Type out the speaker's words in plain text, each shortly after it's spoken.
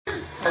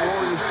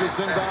Raptors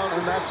inbound,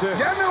 and that's it.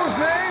 Yeah, I know his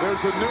name.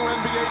 There's a new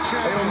NBA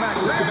champion.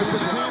 It's the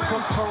team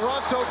from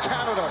Toronto,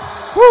 Canada.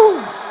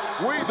 Woo!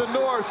 We, the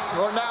North,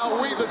 are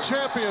now we, the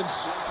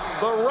champions.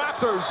 The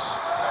Raptors,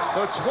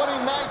 the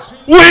 2019.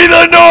 We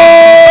the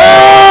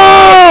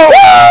North!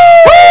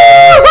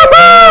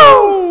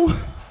 Woo!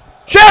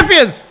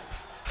 Champions!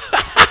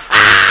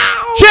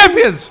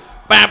 Champions!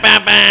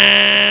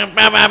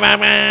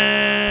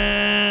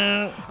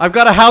 I've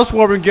got a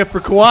housewarming gift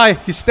for Kawhi.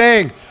 He's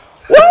staying.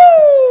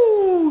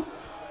 Woo!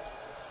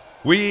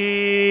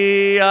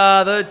 We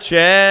are the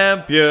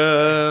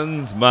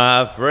champions,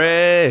 my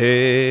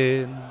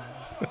friend.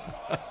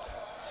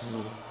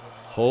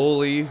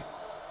 Holy.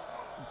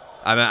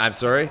 I'm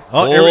sorry.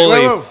 Oh,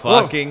 Holy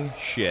fucking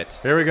shit.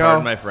 Here we go.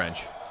 Pardon my French.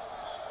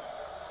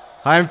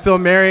 Hi, I'm Phil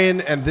Marion,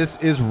 and this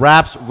is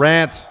Raps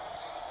Rant.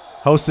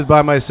 Hosted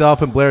by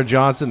myself and Blair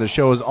Johnson, the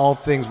show is all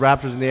things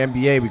Raptors in the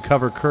NBA. We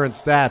cover current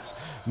stats,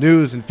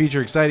 news, and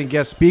feature exciting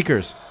guest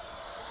speakers.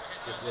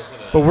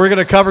 But we're going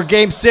to cover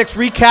Game 6,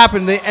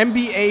 recapping the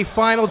NBA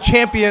final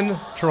champion,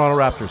 Toronto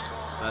Raptors.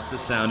 That's the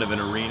sound of an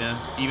arena,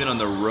 even on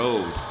the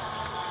road,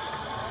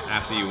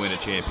 after you win a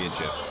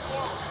championship.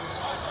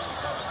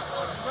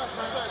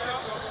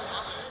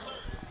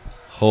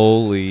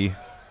 Holy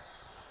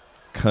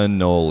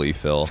cannoli,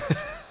 Phil.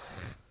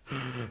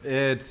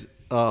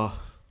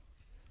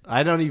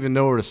 I don't even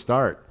know where to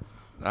start.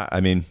 I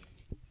mean,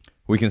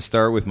 we can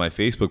start with my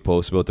Facebook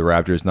post about the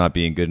Raptors not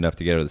being good enough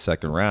to get out of the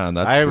second round.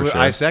 That's for sure.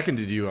 I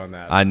seconded you on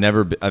that. I've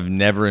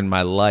never in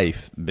my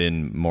life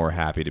been more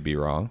happy to be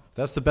wrong.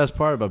 That's the best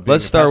part about being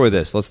Let's start with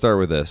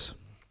this.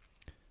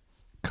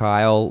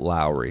 Kyle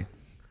Lowry.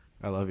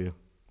 I love you.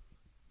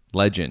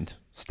 Legend,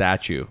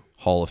 statue,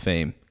 Hall of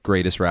Fame,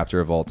 greatest Raptor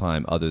of all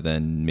time other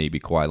than maybe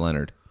Kawhi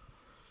Leonard.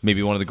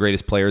 Maybe one of the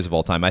greatest players of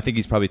all time. I think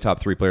he's probably top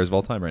 3 players of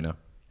all time right now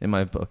in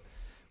my book.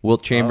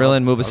 Wilt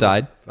Chamberlain, move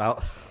aside.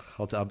 I'll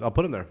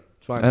put him there.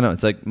 It's fine. I know.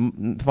 It's like,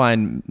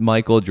 fine,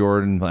 Michael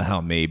Jordan,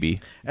 well,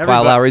 maybe.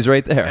 Kyle Lowry's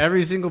right there.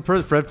 Every single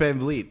person. Fred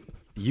VanVleet.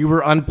 You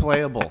were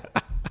unplayable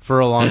for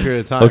a long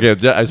period of time. Okay, I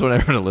just want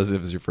everyone to listen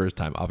if it's your first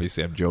time.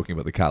 Obviously, I'm joking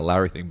about the Kyle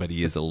Lowry thing, but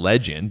he is a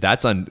legend.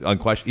 That's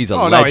unquestioned. He's a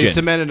legend. No, he's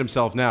cemented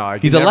himself now.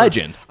 He's a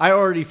legend. I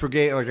already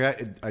forgave. Like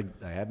I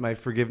had my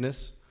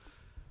forgiveness.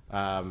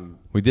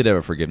 We did have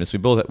a forgiveness. There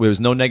was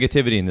no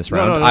negativity in this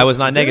round. No, I was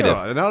not zero, negative.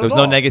 not There was at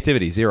no all.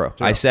 negativity. Zero.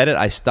 I said it.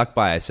 I stuck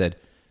by. I said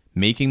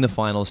making the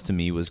finals to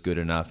me was good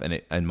enough,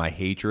 and my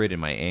hatred and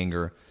my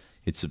anger,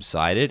 it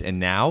subsided. And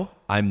now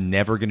I'm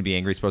never going to be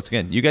angry at sports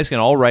again. You guys can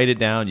all write it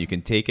down. You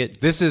can take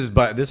it. This is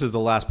the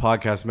last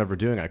podcast I'm ever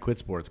doing. I quit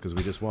sports because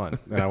we just won,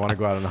 and I want to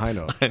go out on a high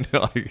note. I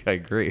know. I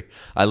agree.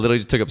 I literally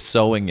just took up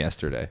sewing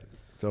yesterday.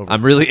 It's over.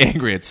 I'm really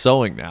angry at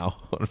sewing now,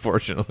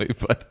 unfortunately,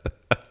 but.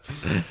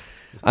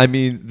 I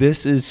mean,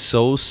 this is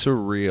so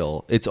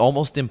surreal. It's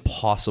almost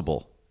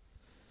impossible.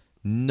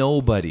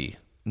 Nobody.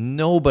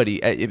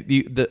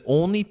 The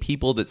only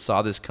people that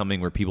saw this coming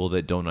were people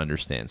that don't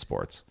understand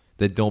sports.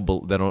 It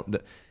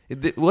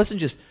wasn't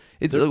just.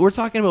 We're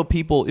talking about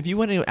people. If you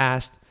went and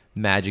asked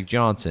Magic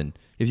Johnson,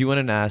 if you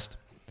went and asked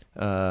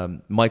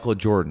Michael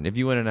Jordan, if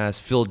you went and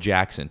asked Phil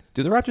Jackson,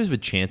 do the Raptors have a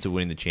chance of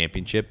winning the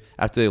championship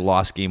after they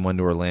lost Game 1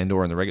 to Orlando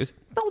or in the regular season?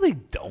 No, they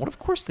don't. Of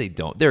course they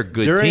don't. They're a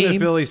good team. During the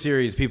Philly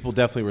series, people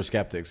definitely were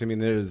skeptics. I mean,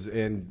 there's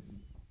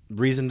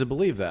reason to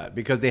believe that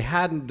because they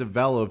hadn't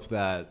developed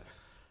that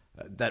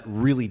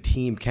really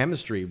team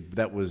chemistry.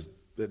 That was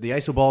the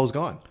iso ball was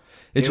gone.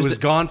 It was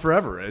gone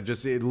forever. It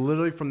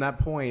literally from that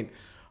point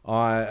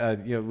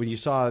on. When you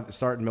saw it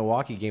start in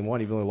Milwaukee, Game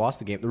 1, even though they lost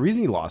the game, the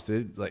reason he lost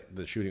it, like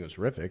the shooting was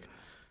horrific.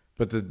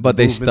 But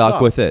they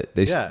stuck with it.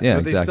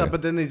 Exactly.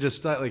 But then they just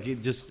stuck. Like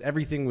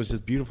everything was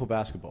just beautiful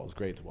basketball. It was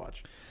great to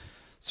watch.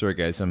 Sorry,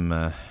 guys. You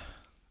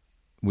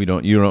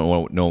don't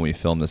know when we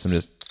film this. I'm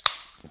just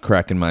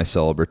cracking my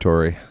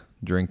celebratory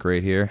drink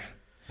right here.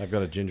 I've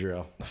got a ginger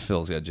ale.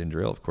 Phil's got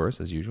ginger ale, of course,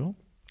 as usual.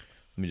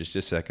 Let me just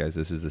a sec, guys.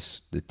 This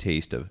is the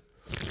taste of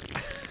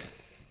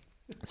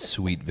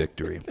sweet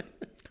victory.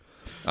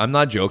 I'm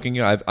not joking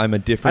you. I'm a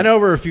different. I know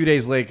we're a few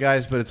days late,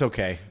 guys, but it's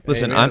okay.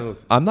 Listen,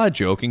 I'm not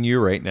joking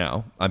you right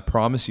now. I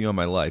promise you on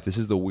my life. This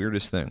is the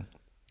weirdest thing.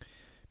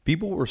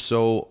 People were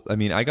so. I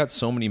mean, I got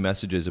so many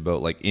messages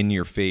about like in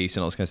your face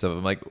and all this kind of stuff.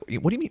 I'm like,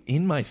 what do you mean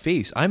in my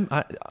face? I'm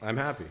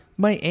happy.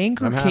 My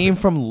anger came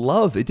from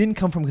love. It didn't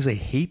come from because I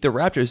hate the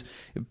Raptors.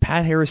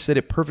 Pat Harris said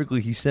it perfectly.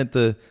 He sent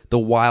the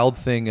Wild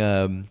thing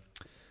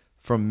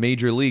from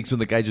Major Leagues when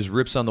the guy just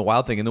rips on the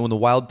Wild thing, and then when the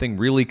Wild thing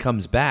really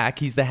comes back,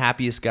 he's the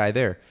happiest guy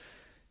there.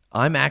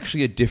 I'm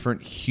actually a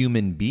different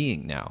human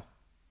being now.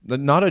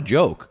 Not a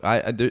joke.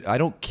 I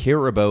don't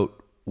care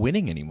about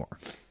winning anymore.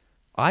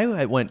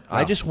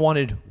 I just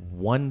wanted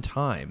one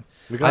time.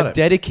 I've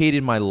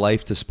dedicated my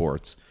life to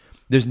sports.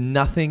 There's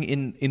nothing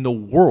in the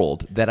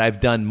world that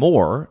I've done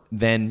more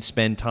than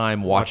spend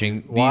time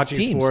watching these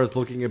teams. Sports,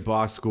 looking at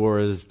box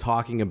scores,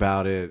 talking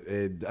about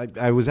it.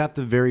 I was at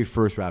the very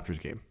first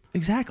Raptors game.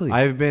 Exactly.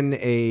 I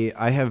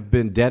have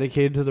been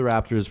dedicated to the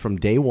Raptors from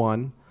day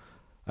one.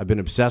 I've been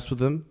obsessed with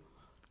them.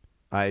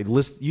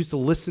 used to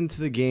listen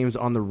to the games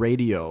on the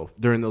radio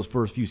during those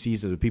first few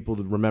seasons. People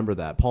remember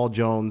that. Paul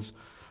Jones,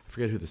 I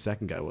forget who the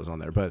second guy was on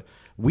there, but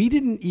we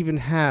didn't even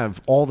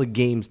have all the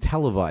games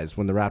televised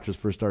when the Raptors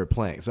first started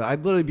playing. So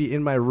I'd literally be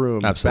in my room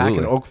back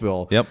in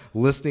Oakville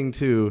listening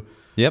to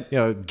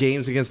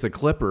games against the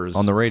Clippers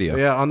on the radio.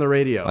 Yeah, on the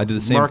radio. I did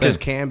the same Marcus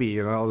thing. Camby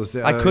and all this.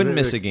 I couldn't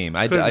miss a game.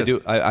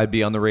 I'd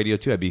be on the radio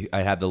too.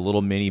 I'd have the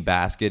little mini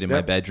basket in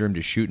my bedroom,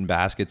 just shooting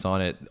baskets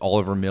on it.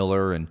 Oliver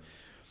Miller and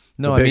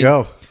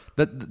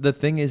the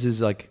thing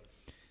is like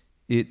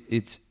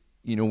it's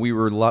when we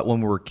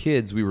were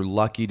kids, we were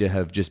lucky to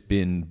have just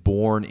been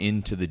born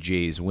into the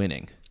Jays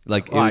winning.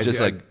 Like it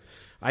was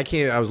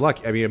I was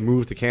lucky. I mean, I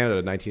moved to Canada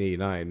in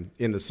 1989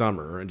 in the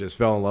summer and just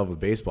fell in love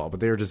with baseball. But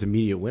they were just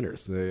immediate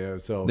winners.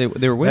 So they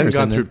were winners. They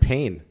hadn't gone through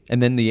pain.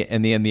 And then the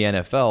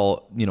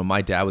NFL.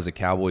 My dad was a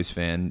Cowboys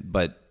fan,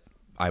 but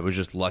I was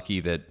just lucky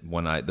that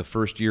the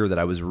first year that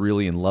I was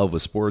really in love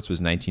with sports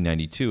was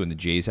 1992, and the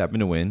Jays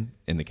happened to win,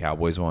 and the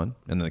Cowboys won,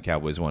 and then the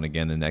Cowboys won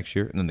again the next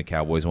year, and then the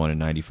Cowboys won in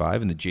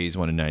 95, and the Jays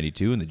won in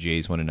 92, and the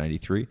Jays won in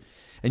 93.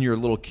 And you're a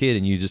little kid,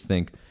 and you just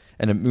think.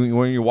 And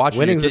when you're watching,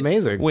 winning's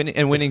amazing.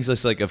 Winning's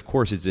just like, of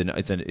course, it's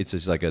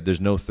just like there's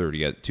no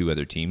 32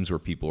 other teams where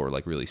people are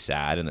like really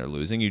sad and they're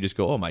losing. You just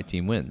go, oh, my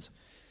team wins.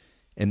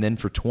 And then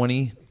since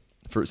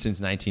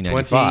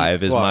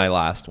 1995 is my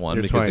last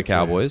one because the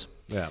Cowboys.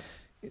 Yeah.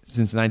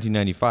 Since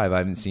 1995, I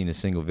haven't seen a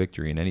single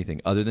victory in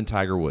anything other than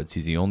Tiger Woods.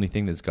 He's the only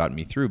thing that's gotten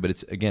me through. But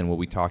it's again what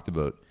we talked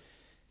about,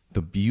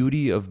 the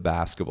beauty of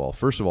basketball.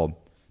 First of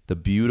all, the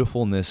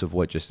beautifulness of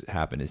what just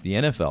happened is the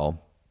NFL.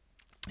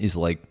 Is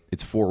like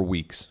it's 4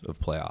 weeks of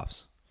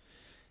playoffs,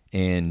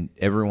 and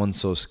everyone's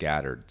so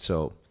scattered.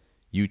 So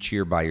you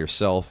cheer by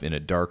yourself in a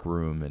dark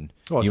room, and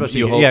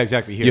especially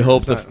exactly. Here.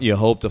 You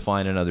hope to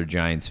find another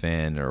Giants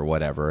fan or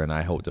whatever, and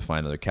I hope to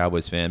find another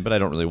Cowboys fan, but I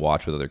don't really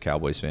watch with other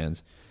Cowboys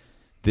fans.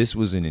 This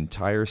was an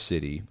entire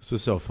city. This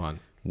was so fun.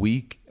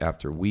 Week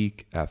after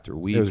week after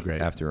week. It was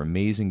great. After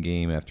amazing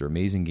game after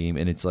amazing game,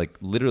 and it's like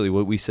literally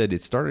what we said.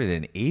 It started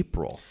in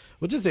April.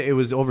 Well, just it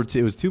was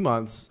it was 2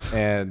 months,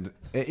 and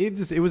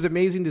it was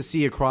amazing to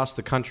see across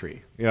the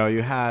country.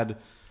 You had,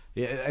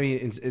 I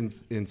mean,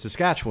 in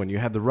Saskatchewan, you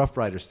had the Rough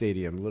Rider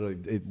Stadium. Literally,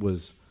 it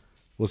was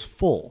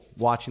full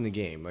watching the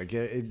game. Like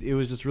it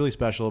was just really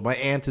special. My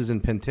aunt is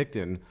in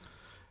Penticton,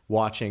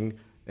 watching,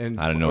 and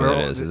I don't know where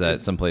that is. Is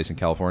that someplace in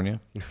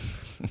California?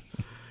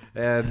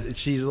 And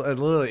she's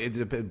literally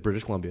in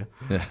British Columbia.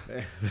 Yeah.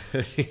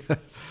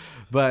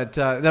 But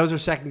that was her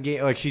second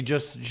game. Like she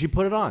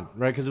put it on,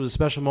 right? Because it was a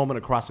special moment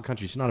across the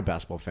country. She's not a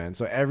basketball fan,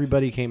 so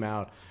everybody came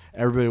out.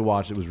 Everybody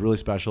watched. It was really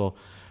special.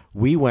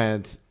 We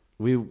went.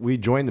 We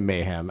joined the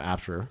mayhem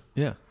after.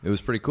 Yeah, it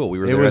was pretty cool. We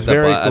were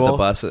there at the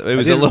bus. It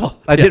was a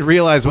little. I did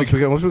realize once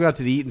we got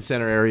to the Eaton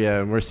Center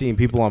area and we're seeing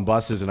people on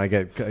buses, and I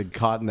get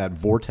caught in that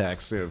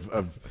vortex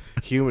of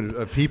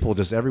people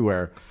just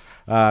everywhere.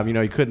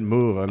 You couldn't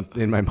move. I'm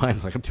in my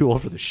mind like I'm too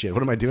old for this shit.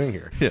 What am I doing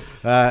here? Yeah.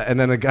 And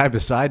then the guy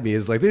beside me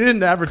is like, they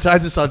didn't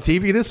advertise this on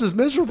TV. This is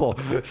miserable.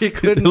 He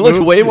couldn't. It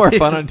looked way more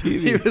fun on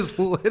TV.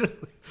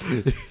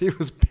 He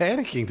was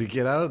panicking to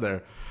get out of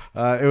there.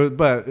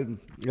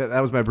 That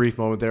was my brief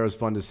moment there. It was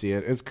fun to see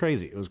it. It's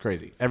crazy. It was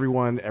crazy.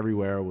 Everyone,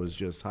 everywhere was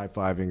just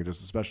high-fiving.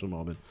 Just a special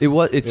moment.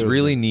 It's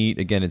really neat.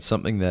 Again, it's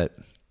something that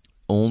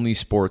only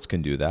sports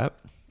can do that.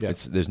 Yeah.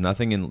 There's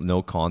nothing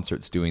no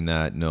concerts doing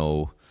that.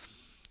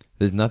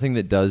 There's nothing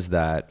that does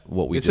that.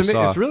 What we just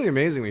saw. It's really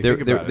amazing when you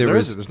think about it.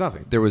 There's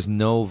nothing. There was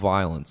no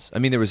violence. I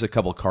mean, there was a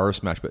couple cars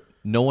smashed, but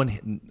no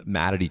one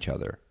mad at each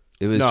other.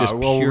 It was just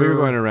pure. We were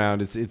going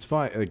around. It's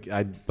fine.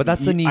 But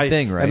that's the neat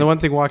thing, right? And the one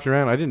thing walking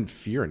around, I didn't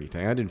fear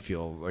anything. I didn't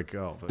feel like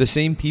the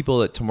same people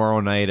that tomorrow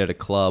night at a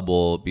club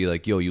will be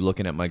like, "Yo, you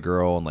looking at my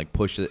girl?" and like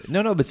push it.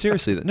 No, but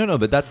seriously,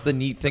 but that's the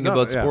neat thing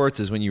about sports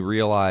is when you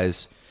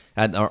realize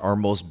at our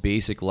most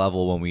basic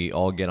level when we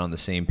all get on the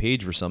same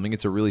page for something,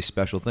 it's a really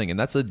special thing, and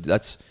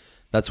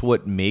that's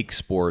what makes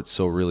sports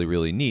so really,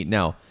 really neat.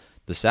 Now,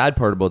 the sad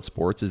part about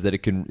sports is that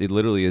it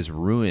literally is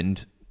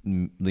ruined.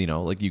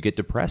 Like you get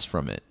depressed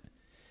from it.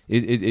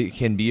 It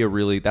can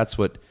be that's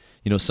what,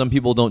 some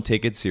people don't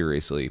take it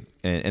seriously,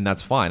 and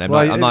that's fine.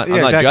 I'm not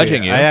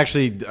judging you.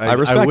 I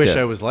wish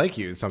I was like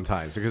you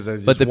sometimes because I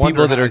just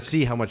people that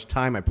see how much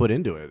time I put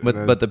into it.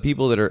 But the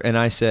people that are, and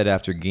I said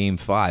after Game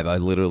 5, I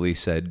literally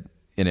said,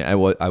 and I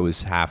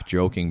was half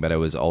joking, but I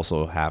was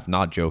also half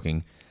not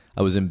joking.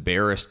 I was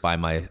embarrassed by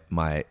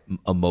my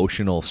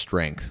emotional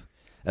strength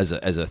as a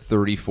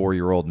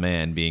 34-year-old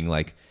man being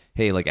like,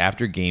 hey, like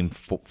after game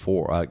 5,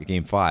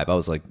 I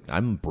was like,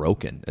 I'm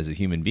broken as a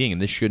human being, and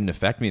this shouldn't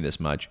affect me this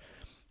much.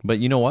 But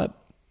you know what?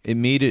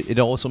 It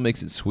also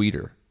makes it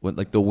sweeter. When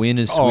like the win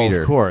is sweeter.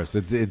 Oh, of course.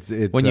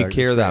 It's when you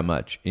care that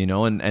much,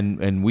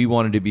 and we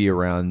wanted to be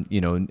around,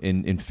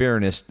 in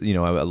fairness, I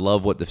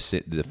love what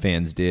the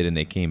fans did, and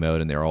they came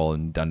out and they're all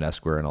in Dundas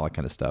Square and all that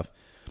kind of stuff.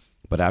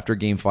 But after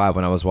Game 5,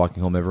 when I was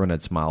walking home, everyone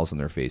had smiles on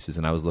their faces,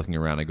 and I was looking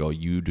around and go,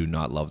 you do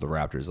not love the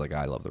Raptors like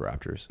I love the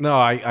Raptors. No,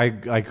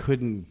 I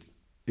couldn't.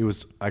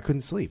 I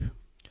couldn't sleep.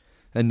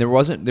 And there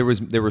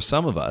were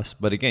some of us,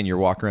 but again, you're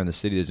walking around the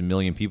city, there's a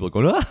million people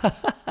going,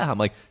 ah! I'm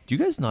like, do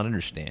you guys not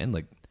understand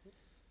like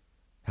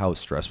how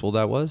stressful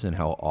that was and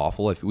how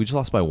awful? We just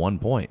lost by 1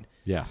 point.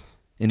 Yeah.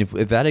 And if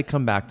that had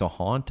come back to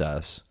haunt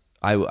us,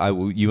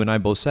 you and I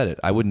both said it.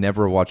 I would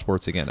never have watched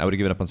sports again. I would have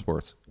given up on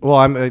sports.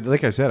 Well,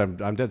 like I said,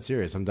 I'm dead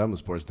serious. I'm done with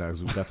sports now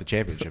because we've got the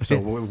championship. So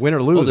win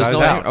or lose, I was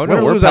out. Oh, Win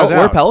or no, lose, I was we're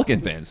out.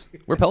 Pelican fans.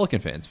 We're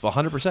Pelican fans,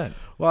 100%.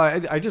 Well,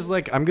 I just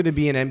I'm going to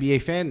be an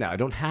NBA fan now. I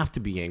don't have to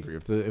be angry.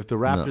 If the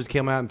Raptors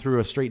came out and threw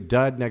a straight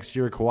dud next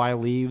year,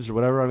 Kawhi leaves or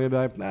whatever, I'm going to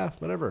be like, nah,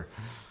 whatever.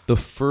 The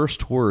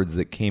first words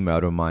that came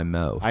out of my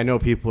mouth. I know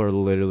people are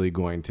literally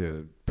going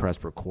to press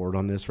record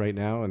on this right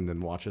now and then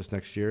watch us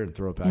next year and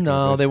throw it back.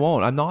 No, they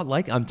won't.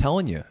 I'm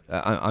telling you.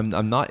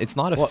 I'm not. It's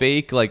not a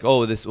fake like,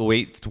 oh, this will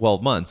wait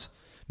 12 months.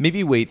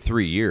 Maybe wait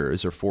 3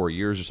 years or 4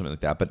 years or something like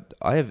that. But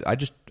I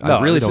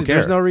really don't care.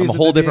 There's no reason. I'm a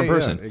whole different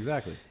person. Yeah,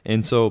 exactly.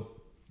 And so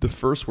the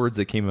first words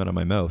that came out of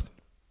my mouth,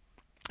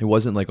 it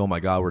wasn't like, oh my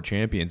God, we're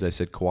champions. I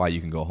said, Kawhi,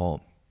 you can go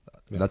home.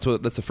 Yeah. That's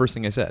the first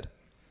thing I said.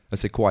 I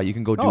said, Kawhi, you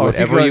can go do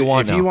whatever you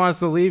want now. If he wants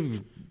to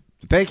leave,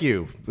 thank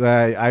you.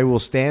 I will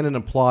stand and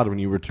applaud when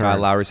you return. Kyle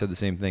Lowry said the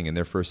same thing in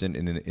their first in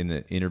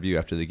the interview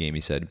after the game.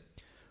 He said,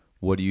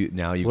 "What do you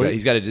now?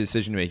 He's got a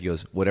decision to make." He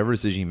goes, "Whatever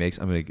decision he makes,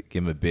 I'm going to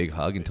give him a big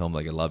hug and tell him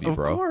like I love you,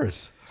 bro." Of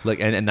course. Like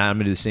and now I'm going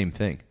to do the same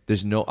thing.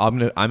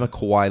 I'm a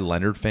Kawhi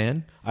Leonard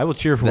fan. I will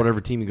cheer for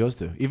whatever team he goes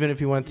to, even if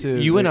he went to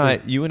you and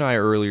I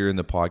earlier in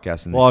the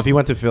podcast. If he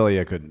went to Philly,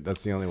 I couldn't.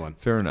 That's the only one.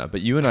 Fair enough.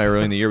 But you and I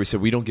earlier in the year, we said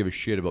we don't give a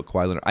shit about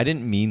Kawhi Leonard. I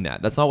didn't mean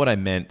that. That's not what I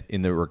meant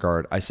in the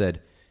regard. I said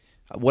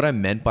what I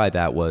meant by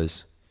that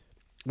was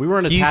we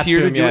weren't attached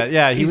to him yet.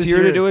 Yeah, he's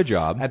here to do a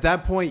job. At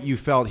that point, you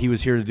felt he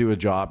was here to do a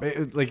job.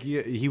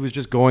 He was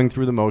just going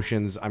through the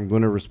motions. I'm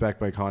going to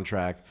respect my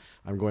contract.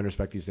 I'm going to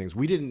respect these things.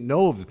 We didn't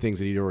know of the things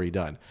that he'd already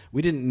done.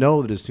 We didn't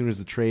know that as soon as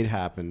the trade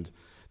happened,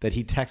 that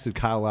he texted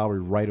Kyle Lowry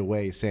right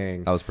away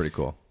saying, that was pretty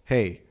cool.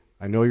 Hey,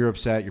 I know you're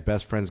upset. Your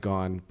best friend's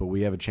gone, but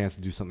we have a chance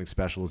to do something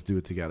special. Let's do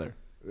it together.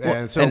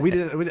 I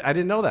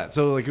didn't know that.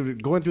 So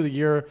going through the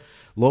year,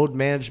 load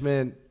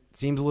management,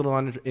 seems a little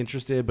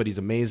uninterested, but he's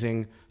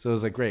amazing. So it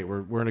was like, great,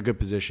 we're in a good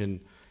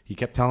position. He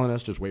kept telling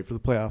us, just wait for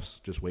the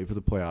playoffs. Just wait for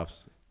the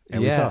playoffs.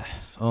 And we saw.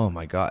 Oh,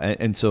 my God.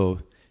 And so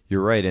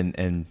you're right.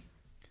 And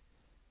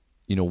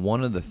you know,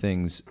 one of the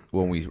things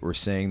when we were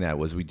saying that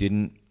was we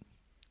didn't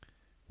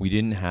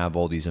have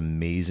all these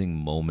amazing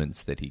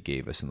moments that he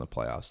gave us in the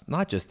playoffs.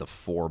 Not just the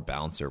 4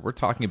 bouncer. We're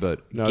talking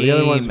about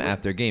game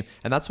after game.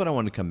 And that's what I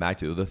wanted to come back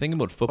to. The thing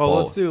about football.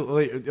 Oh, let's do.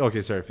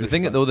 Okay, sorry. The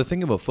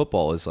thing about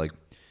football is like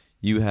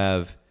you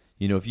have,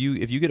 you know, if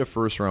you get a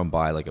first round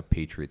bye like a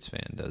Patriots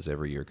fan does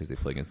every year because they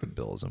play against the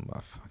Bills, and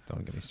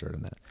don't get me started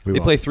on that.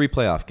 They play 3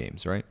 playoff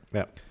games, right?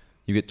 Yeah.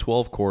 You get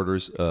 12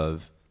 quarters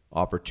of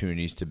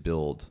opportunities to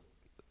build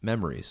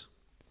memories.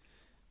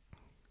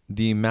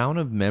 The amount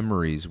of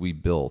memories we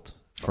built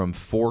from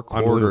 4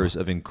 quarters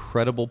of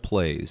incredible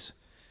plays.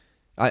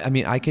 I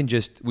mean, I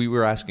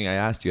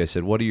asked you, I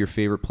said, what are your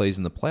favorite plays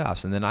in the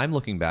playoffs? And then I'm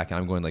looking back and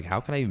I'm going like, how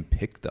can I even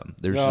pick them?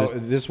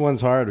 This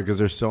one's hard because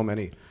there's so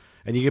many.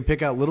 And you can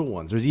pick out little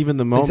ones. There's even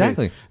the moment.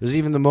 Exactly. There's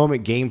even the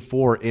moment, Game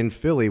 4 in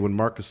Philly, when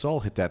Marc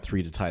Gasol hit that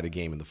 3 to tie the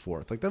game in the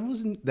 4th. Like that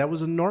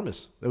was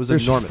enormous. There's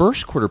enormous.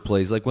 First quarter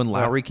plays, like when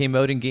Lowry came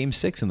out in Game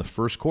 6 in the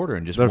first quarter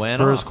and just went off.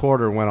 The first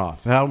quarter went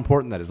off. How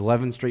important that is!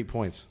 11 straight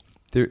points.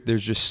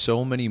 There's just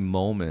so many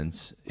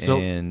moments,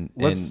 and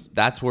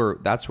that's where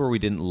we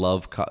didn't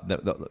love.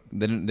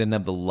 Didn't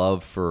have the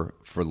love for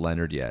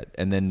Leonard yet,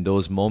 and then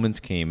those moments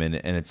came, and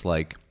it's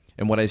like,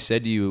 and what I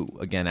said to you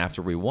again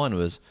after we won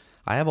was,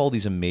 I have all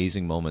these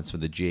amazing moments for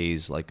the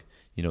Jays, like,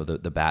 you know,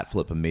 the bat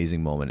flip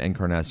amazing moment,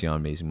 Encarnacion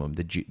amazing moment,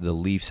 the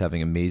Leafs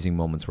having amazing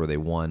moments where they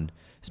won,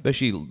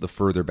 especially the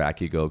further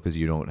back you go because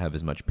you don't have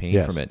as much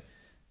pain from it.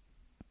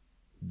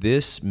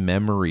 This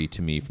memory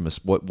to me from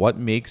what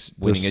makes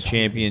winning a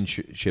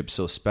championship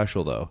so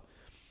special though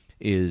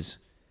is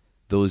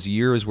those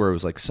years where it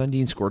was like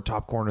Sundin scored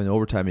top corner in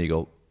overtime and you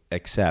go,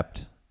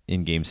 except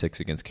in Game 6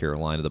 against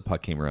Carolina, the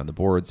puck came around the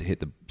boards, hit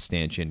the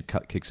stanchion,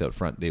 kicks out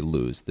front, they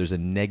lose. There's a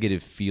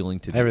negative feeling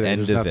to the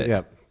end of it.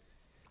 Yep.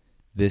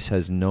 This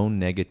has no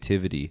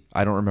negativity.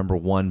 I don't remember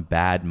one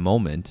bad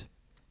moment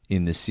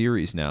in the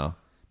series now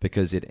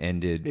because it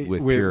ended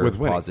with pure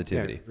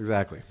positivity. Yeah,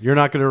 exactly. You're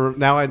not going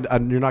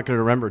to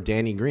remember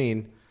Danny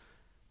Green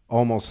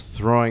almost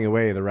throwing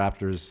away the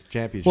Raptors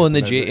championship. Well, in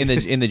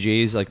the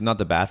Jays, like not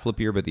the bat flip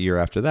year, but the year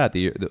after that,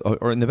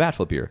 or in the bat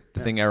flip year, the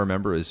thing I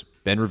remember is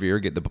Ben Revere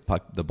get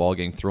the ball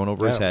getting thrown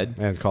over his head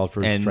and called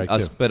for a strike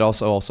too. But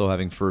also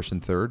having first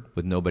and third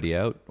with nobody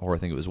out, or I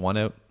think it was 1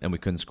 out, and we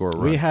couldn't score a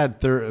run. We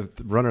had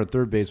runner at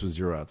third base with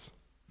 0 outs,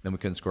 and we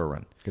couldn't score a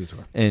run. Couldn't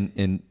score.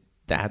 And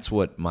that's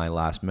what my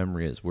last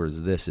memory is.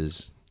 Whereas this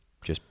is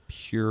just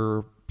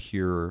pure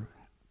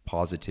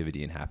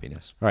positivity and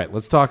happiness. All right,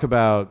 let's talk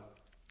about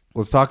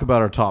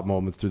our top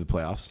moments through the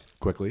playoffs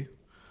quickly.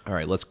 All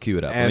right, let's cue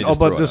it up. And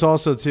but this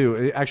also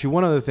too. Actually,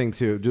 one other thing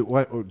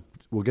too.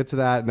 we'll get to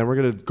that, and then we're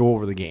going to go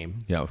over the game.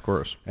 Yeah, of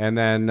course. And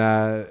then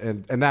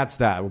and that's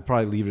that. We'll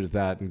probably leave it at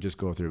that and just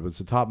go through it. But it's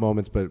the top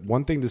moments. But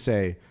one thing to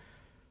say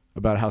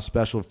about how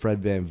special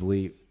Fred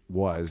VanVleet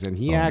was, and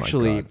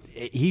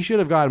he should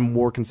have gotten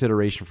more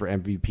consideration for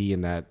MVP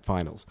in that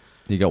finals.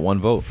 He got one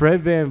vote.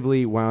 Fred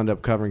VanVleet wound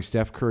up covering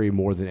Steph Curry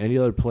more than any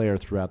other player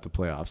throughout the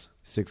playoffs,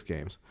 6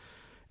 games.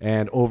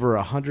 And over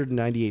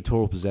 198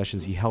 total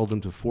possessions, he held him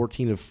to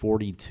 14 of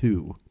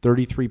 42,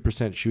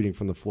 33% shooting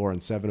from the floor,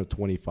 and 7 of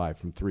 25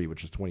 from 3,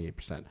 which is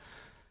 28%.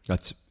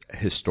 That's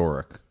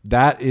historic.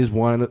 That is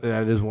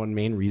one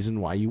main reason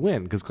why you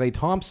win, because Klay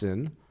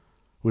Thompson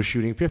was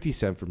shooting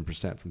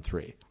 57% from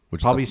 3.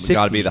 Which probably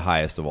got to be the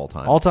highest of all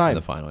time. All time. In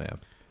the final, yeah.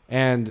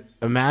 And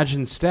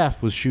imagine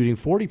Steph was shooting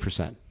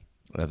 40%.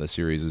 The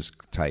series is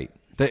tight.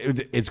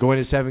 It's going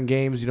to 7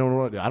 games. You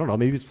don't know. I don't know.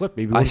 Maybe it's flipped.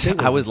 Maybe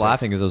I was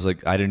laughing because I was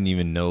like, I didn't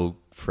even know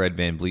Fred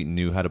VanVleet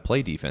knew how to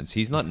play defense.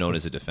 He's not known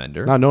as a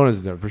defender. Not known as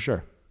a defender, for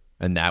sure.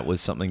 And that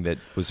was something that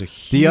was a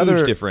huge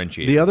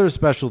differentiator. The other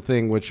special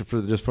thing, which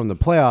just from the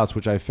playoffs,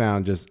 which I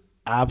found just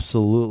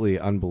absolutely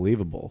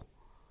unbelievable,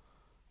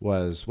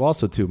 was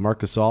also too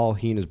Marc Gasol.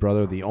 He and his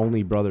brother, the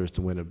only brothers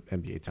to win an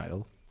NBA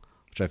title,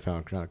 which I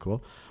found kind of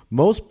cool.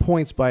 Most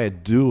points by a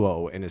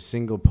duo in a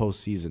single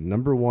postseason.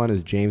 Number 1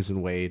 is James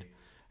and Wade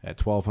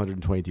at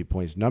 1,222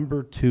 points.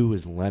 Number 2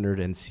 is Leonard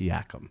and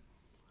Siakam.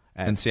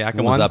 And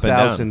Siakam was up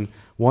and down.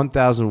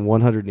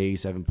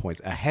 1,187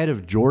 points, ahead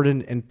of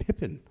Jordan and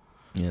Pippen.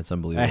 Yeah, it's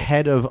unbelievable.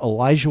 Ahead of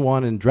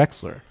Olajuwon and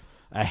Drexler.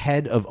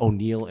 Ahead of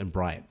O'Neal and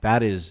Bryant.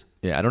 That is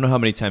Yeah, I don't know how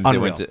many times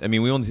unreal. they went to. I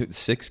mean, we only did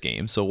 6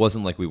 games, so it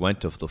wasn't like we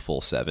went to the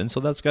full 7. So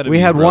that's got to be. We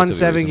had one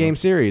relatively 7-game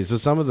series. So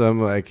some of them,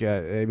 like,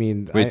 I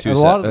mean, We had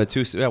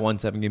one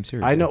 7-game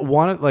series. I know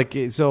one, like,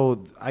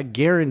 so I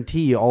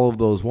guarantee all of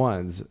those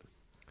ones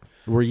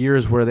were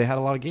years where they had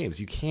a lot of games.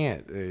 You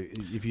can't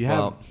if you have.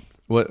 Well,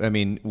 what I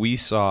mean, we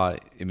saw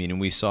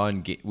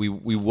we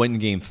won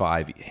Game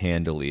 5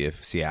 handily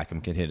if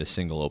Siakam can hit a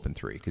single open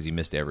 3 because he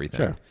missed everything.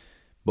 Sure.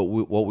 But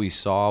what we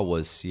saw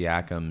was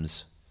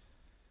Siakam's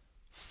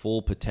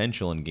full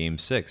potential in Game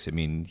 6. I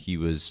mean, he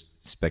was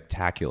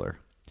spectacular.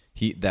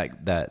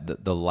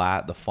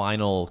 The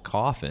final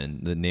coffin,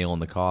 the nail in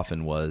the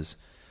coffin, was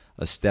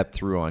a step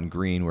through on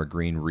Green where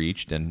Green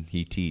reached and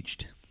he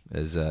teached,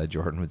 as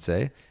Jordan would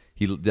say.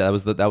 That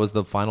was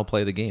the final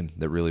play of the game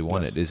that really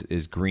won it.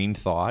 Is Green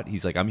thought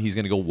he's like he's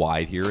going to go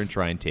wide here and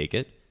try and take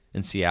it,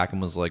 and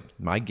Siakam was like,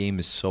 my game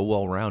is so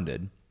well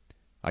rounded,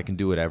 I can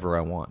do whatever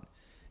I want,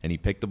 and he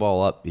picked the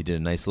ball up. He did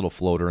a nice little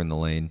floater in the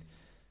lane.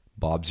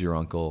 Bob's your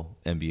uncle,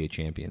 NBA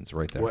champions,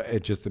 right there. Well,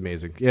 it's just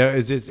amazing. Yeah,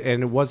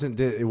 and it wasn't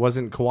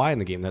Kawhi in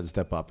the game that had to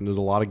step up, and there's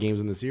a lot of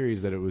games in the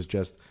series that it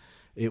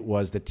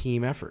was the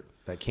team effort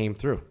that came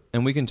through.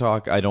 And we can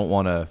talk. I don't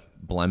want to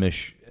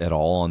blemish at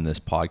all on this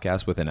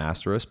podcast with an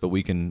asterisk, but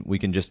we can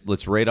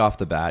let's right off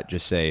the bat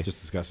just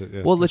discuss it.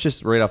 Yeah. Well, let's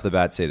just right off the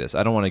bat say this.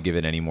 I don't want to give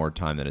it any more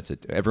time than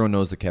everyone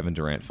knows the Kevin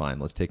Durant fine.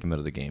 Let's take him out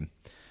of the game.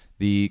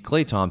 The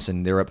Klay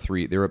Thompson, they're up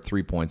 3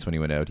 points when he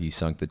went out. He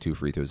sunk the 2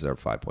 free throws. They're up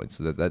 5 points.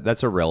 So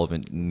that's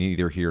irrelevant,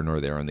 neither here nor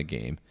there in the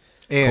game.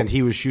 And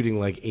he was shooting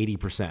like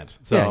 80%.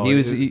 So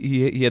yeah,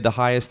 he had the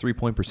highest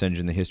 3-point percentage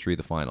in the history of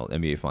the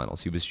NBA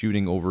Finals. He was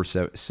shooting over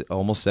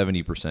almost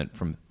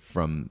 70%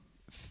 from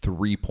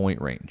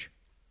 3-point range.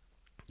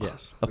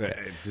 Yes. Okay.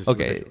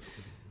 Okay. Ridiculous.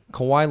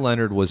 Kawhi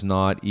Leonard was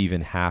not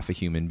even half a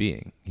human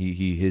being.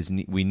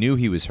 We knew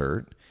he was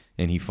hurt,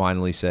 and he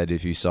finally said,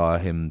 if you saw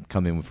him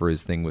come in for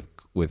his thing with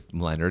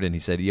Leonard, and he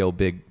said, "Yo,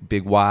 big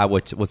Y,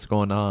 what's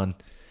going on?"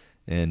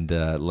 And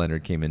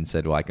Leonard came in and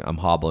said, "Well, I'm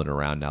hobbling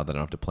around now that I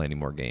don't have to play any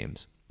more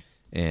games."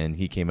 And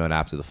he came out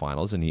after the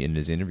finals, and in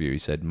his interview, he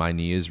said, "My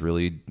knee is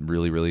really,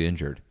 really, really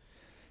injured."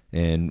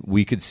 And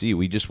we could see,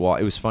 it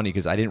was funny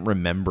because I didn't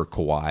remember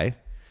Kawhi.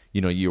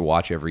 You know, you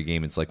watch every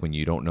game. It's like when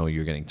you don't know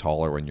you're getting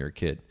taller when you're a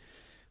kid.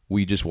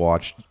 We just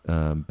watched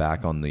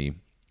back on the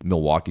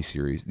Milwaukee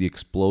series. The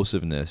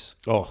explosiveness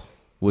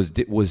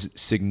was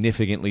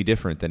significantly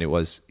different than it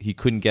was. He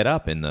couldn't get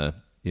up in the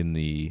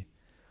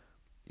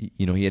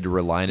he had to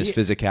rely on his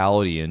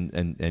physicality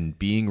and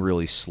being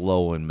really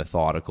slow and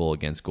methodical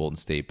against Golden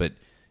State. But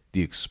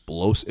the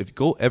explosive,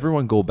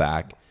 everyone go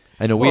back.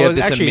 I know we have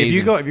this amazing.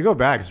 If you go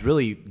back, it's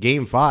really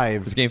Game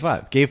 5. It's Game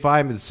 5. Game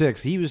 5 and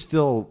 6. He was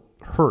still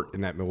hurt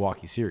in that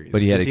Milwaukee series,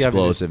 but he had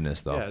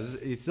explosiveness though. Yeah,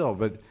 he's still.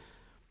 But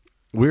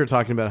we were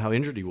talking about how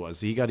injured he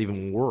was. He got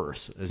even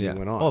worse as he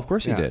went on. Oh, of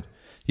course he did.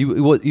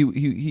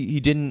 He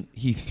didn't.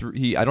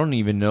 I don't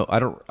even know. I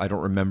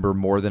don't remember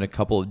more than a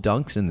couple of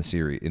dunks in the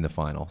series in the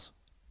finals.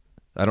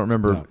 I don't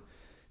remember.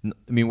 No.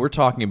 I mean, we're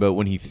talking about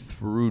when he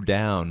threw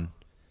down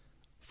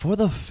for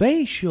the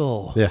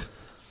facial. Yeah.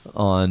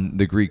 On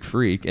the Greek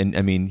Freak, and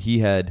I mean, he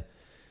had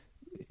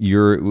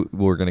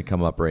we're going to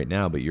come up right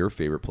now, but your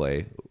favorite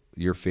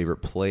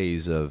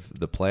plays of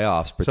the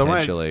playoffs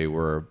potentially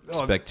were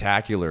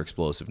spectacular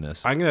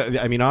explosiveness. I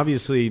mean,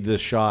 obviously the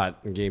shot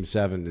in Game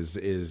 7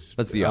 is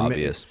that's the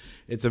obvious.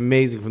 It's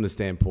amazing from the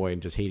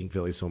standpoint, just hating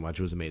Philly so much.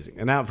 It was amazing.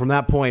 And now from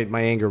that point,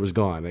 my anger was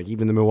gone. Like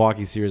even the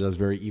Milwaukee series, I was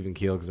very even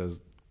keel because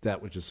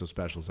that was just so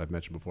special, as I've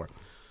mentioned before.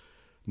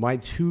 my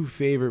two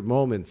favorite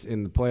moments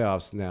in the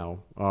playoffs now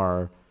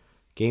are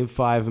Game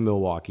 5 in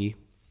Milwaukee.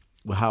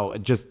 How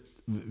just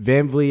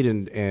Van Vliet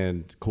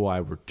and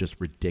Kawhi were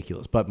just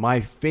ridiculous. But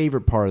my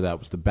favorite part of that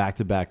was the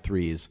back-to-back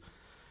threes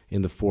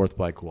in the fourth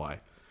by Kawhi.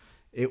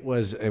 It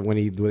was when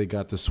he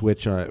got the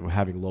switch on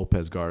having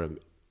Lopez guard him.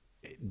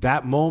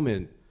 That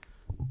moment,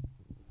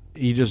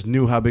 you just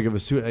knew how big of a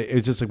suit. It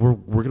was just like we're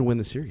going to win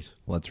the series.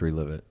 Let's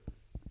relive it.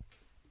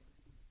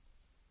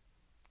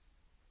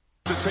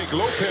 To take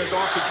Lopez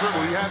off the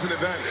dribble, he has an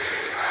advantage.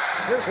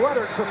 Here's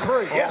Leonard for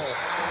three. Yes.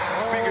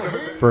 Speaking of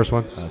it, First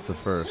one. That's the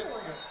first.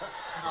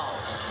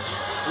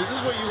 this is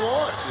what you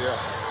want.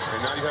 Yeah.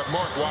 And now you have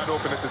Mark wide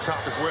open at the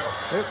top as well.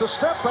 Here's the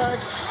step back.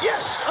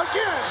 Yes,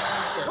 again.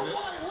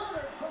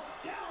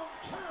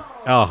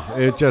 Oh,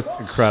 it's just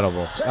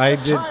incredible.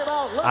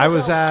 I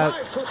was at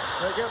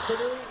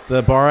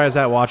the bar I was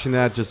at watching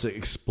that, just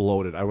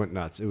exploded. I went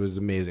nuts. It was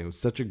amazing. It was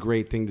such a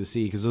great thing to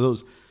see because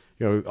those,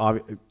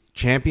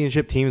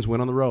 championship teams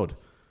win on the road,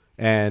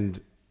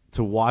 and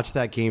to watch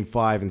that Game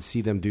 5 and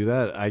see them do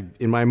that,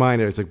 in my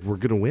mind, I was like, we're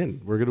going to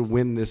win. We're going to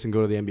win this and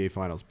go to the NBA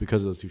Finals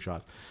because of those two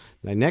shots.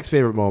 My next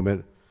favorite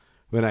moment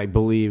when I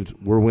believed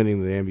we're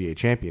winning the NBA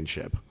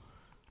championship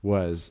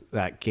was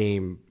that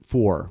Game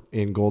 4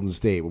 in Golden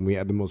State when we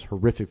had the most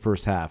horrific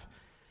first half.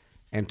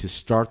 And to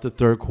start the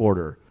third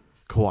quarter,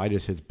 Kawhi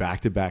just hits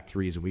back-to-back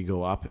threes and we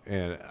go up.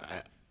 And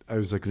I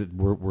was like,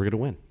 we're going to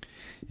win.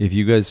 If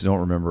you guys don't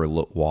remember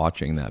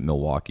watching that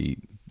Milwaukee,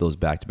 those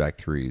back-to-back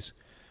threes,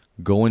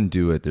 go and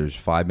do it. There's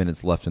 5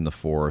 minutes left in the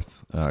fourth,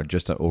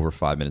 just over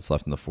 5 minutes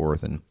left in the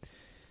fourth, and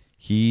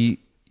the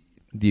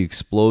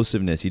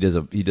explosiveness. He does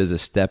a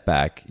step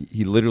back.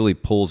 He literally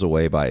pulls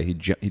away he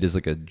does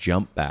like a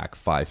jump back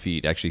 5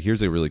 feet. Actually,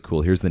 here's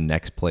here's the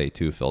next play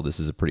too, Phil. This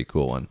is a pretty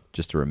cool one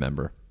just to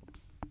remember.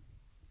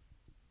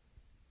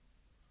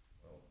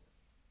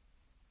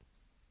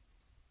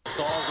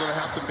 Saul's going to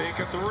have to make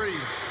a three.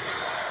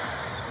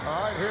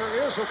 All right,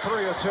 here is a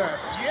three attempt.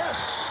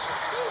 Yes.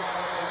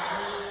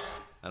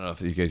 I don't know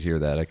if you guys hear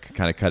that. I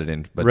kind of cut it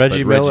in. But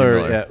Reggie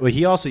Miller. Yeah. Well,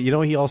 he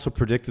also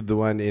predicted the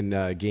one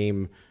in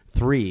Game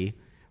 3.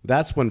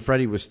 That's when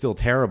Freddie was still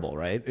terrible,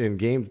 right? In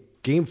Game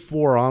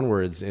 4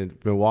 onwards in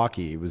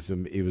Milwaukee, it was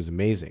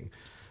amazing.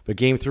 But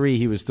Game 3,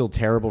 he was still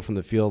terrible from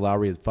the field.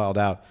 Lowry had fouled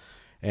out,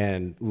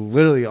 and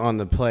literally on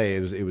the play,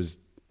 it was.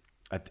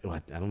 I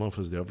don't know if it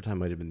was the overtime.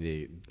 Might have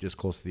been just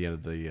close to the end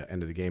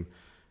of the game,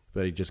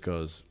 but he just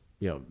goes.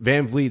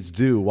 Van Vliet's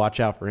due.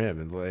 Watch out for him,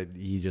 and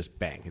he just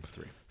bang hits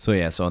three. So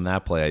on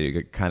that play,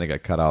 I kind of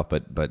got cut off,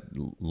 but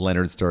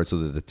Leonard starts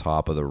with the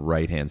top of the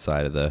right hand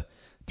side of the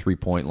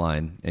 3-point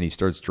line, and he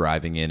starts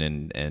driving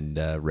in,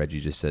 and Reggie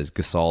just says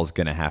Gasol's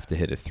going to have to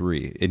hit a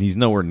three, and he's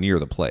nowhere near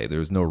the play.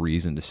 There's no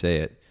reason to say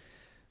it.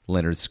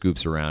 Leonard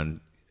scoops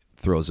around,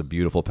 throws a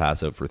beautiful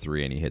pass out for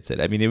three, and he hits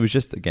it. I mean, it was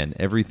just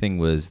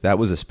that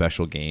was a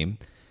special game.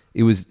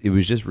 It was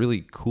just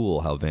really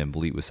cool how Van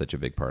Vliet was such a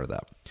big part of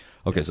that.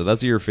 Okay, yes. So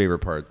that's your favorite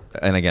part,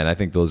 and again, I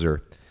think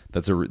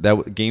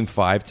that Game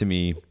 5 to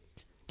me,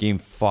 Game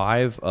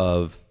 5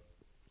 of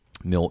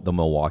the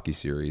Milwaukee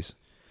series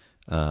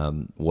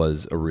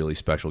was a really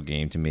special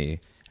game to me,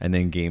 and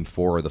then Game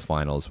 4 of the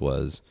finals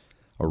was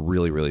a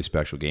really, really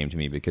special game to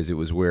me because it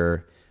was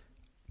where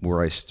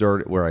I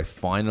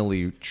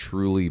finally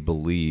truly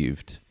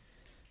believed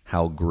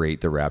how great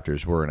the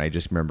Raptors were, and I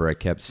just remember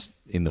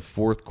in the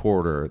fourth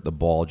quarter, the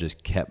ball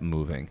just kept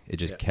moving. It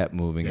just kept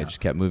moving. Yeah. It just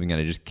kept moving, and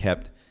it just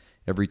kept.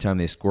 Every time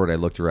they scored, I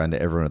looked around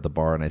to everyone at the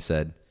bar and I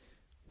said,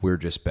 "We're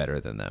just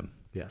better than them."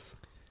 Yes.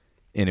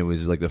 And it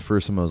was like the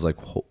first time I was like,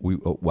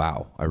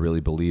 "Wow, I really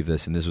believe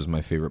this." And this was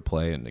my favorite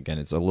play. And again,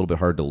 it's a little bit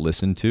hard to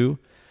listen to,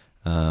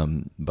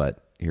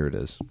 but here it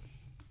is.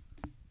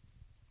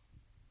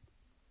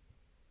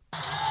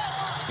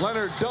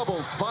 Leonard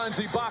doubled,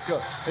 finds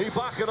Ibaka.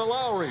 Ibaka to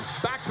Lowry.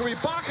 Back to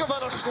Ibaka,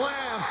 but a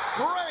slam.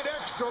 Great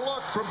extra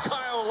look from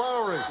Kyle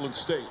Lowry.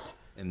 State.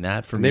 And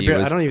that for me,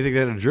 I don't even think they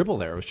had a dribble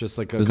there. It was just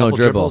like a couple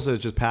dribbles. It was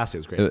just passing.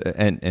 It was great.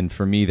 And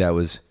for me, that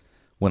was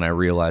when I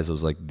realized I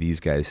was like, these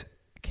guys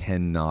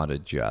cannot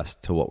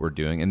adjust to what we're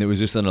doing. And there was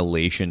just an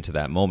elation to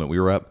that moment. We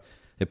were up.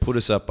 It put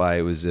us up by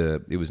it was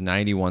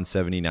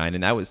 91-79,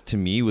 and that was to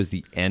me was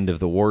the end of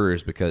the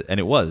Warriors because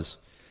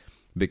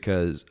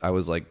I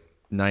was like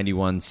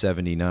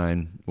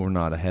 91-79. We're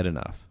not ahead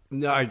enough.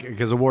 No,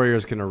 because the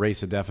Warriors can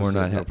erase a deficit,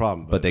 no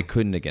problem. But they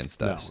couldn't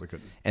against us. No, they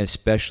couldn't. And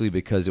especially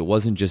because it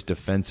wasn't just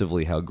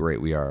defensively how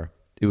great we are.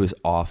 It was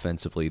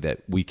offensively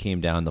that we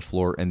came down the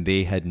floor and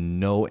they had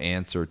no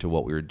answer to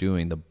what we were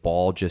doing. The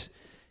ball just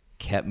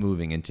kept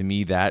moving. And to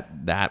me,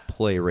 that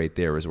play right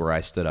there was where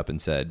I stood up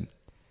and said,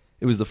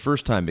 it was the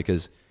first time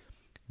because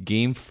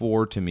Game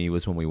 4 to me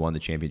was when we won the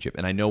championship.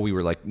 And I know we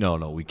were like, no,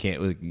 we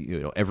can't.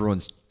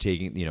 Everyone's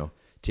taking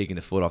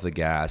the foot off the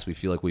gas. We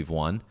feel like we've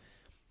won.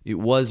 It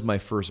was my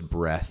first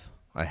breath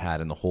I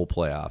had in the whole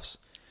playoffs.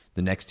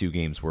 The next two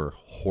games were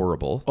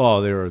horrible. Oh,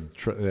 they were.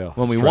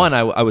 When we won,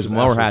 I was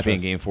more happy in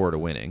Game 4 to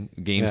winning.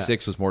 Game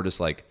 6 was more just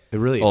like,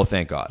 oh,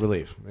 thank God.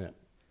 Relief, yeah.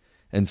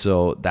 And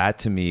so that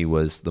to me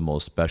was the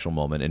most special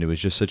moment, and it was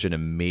just such an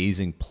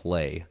amazing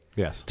play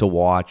Yes. To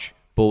watch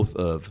both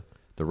of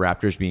the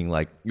Raptors being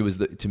like,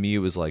 to me it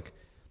was like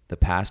the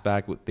pass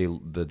back.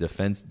 The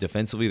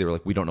defensively they were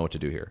like, we don't know what to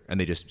do here, and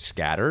they just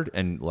scattered.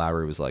 And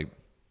Lowry was like,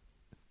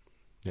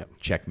 Yep.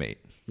 checkmate.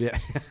 Yeah.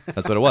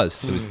 That's what it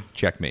was. It was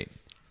checkmate.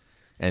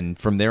 And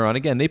from there on,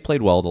 again, they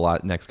played well the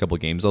next couple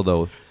of games.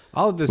 Although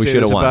we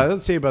should have won.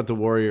 Let's say about the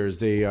Warriors,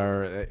 they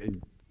are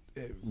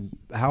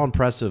how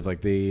impressive.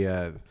 Like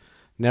they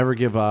never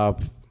give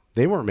up.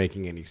 They weren't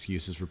making any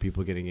excuses for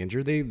people getting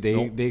injured.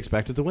 They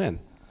expected to win.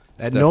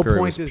 At Steph no Curry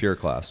point was pure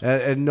class.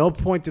 At no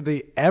point did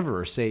they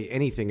ever say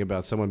anything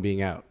about someone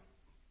being out,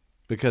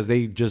 because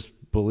they just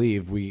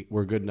believe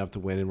we're good enough to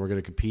win and we're going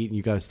to compete, and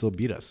you got to still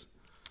beat us.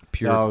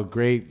 So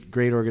great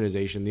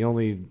organization. The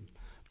only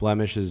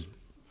blemish is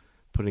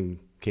putting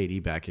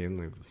KD back in,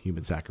 like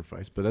human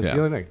sacrifice. But that's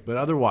the only thing. But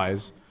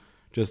otherwise,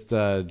 just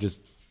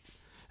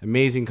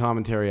amazing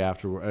commentary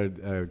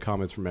after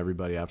comments from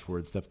everybody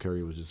afterwards. Steph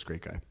Curry was just a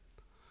great guy.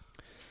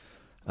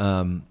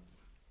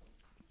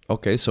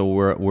 Okay, so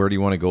where do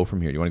you want to go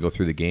from here? Do you want to go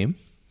through the game?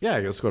 Yeah,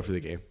 let's go for the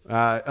game.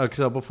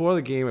 So before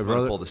the game, my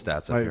brother pull the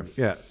stats up here.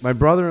 Yeah, my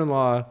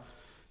brother-in-law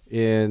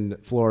in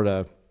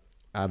Florida,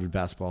 avid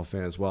basketball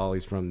fan as well.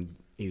 He's from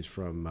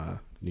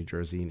New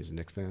Jersey, and he's a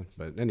Knicks fan.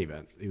 But in any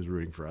event, he was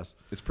rooting for us.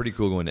 It's pretty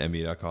cool going to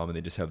NBA.com, and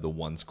they just have the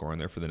one score in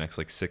there for the next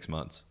 6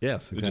 months.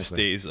 Yes, exactly. It just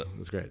stays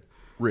That's great.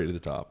 Right at the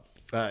top.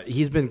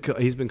 He's been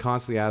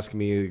constantly asking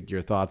me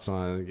your thoughts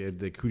on who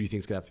do you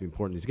think is going to have to be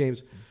important in these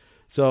games.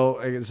 So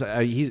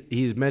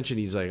he's mentioned,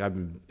 he's like, I've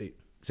been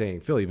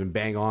saying, Phil, you've been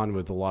bang on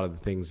with a lot of the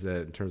things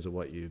that in terms of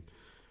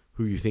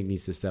who you think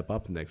needs to step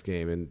up the next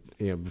game.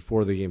 And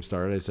before the game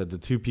started, I said the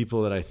two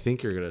people that I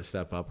think are going to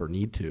step up or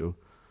need to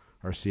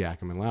are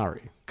Siakam and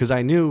Lowry, because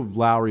I knew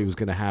Lowry was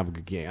going to have a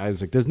good game. I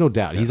was like, there's no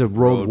doubt. He's a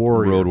road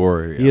warrior. Road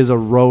warrior. Yeah. He is a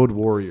road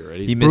warrior.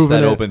 And he missed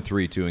that open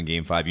 3-2 in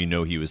Game 5. You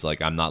know he was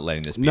like, I'm not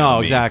letting this be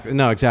on me.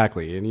 No,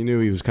 exactly. And you knew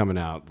he was coming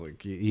out.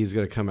 Like he's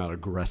going to come out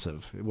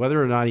aggressive. Whether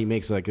or not he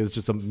makes it's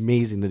just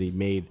amazing that he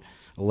made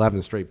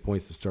 11 straight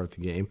points to start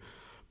the game.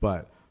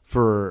 But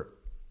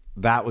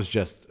that was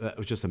just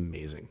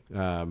amazing.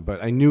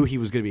 But I knew he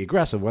was going to be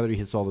aggressive. Whether he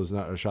hits all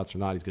those shots or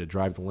not, he's going to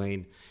drive the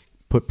lane,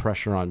 put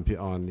pressure on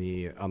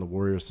the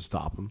Warriors to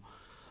stop him.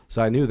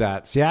 So I knew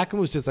that.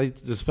 Siakam I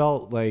just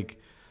felt like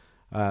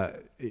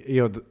the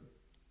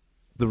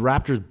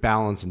Raptors'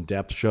 balance and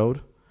depth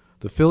showed.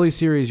 The Philly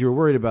series, you were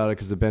worried about it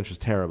because the bench was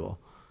terrible,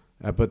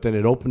 but then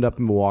it opened up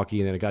in Milwaukee,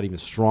 and then it got even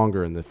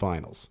stronger in the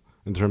finals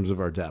in terms of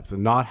our depth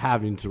and not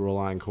having to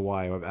rely on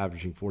Kawhi of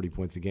averaging 40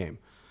 points a game.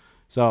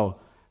 So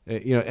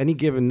any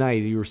given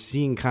night, you were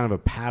seeing kind of a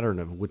pattern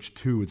of which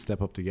two would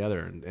step up together,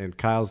 and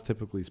Kyle's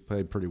typically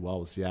played pretty well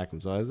with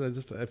Siakam. So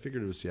I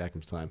figured it was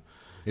Siakam's time.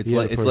 It's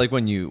like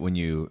when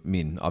you I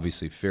mean,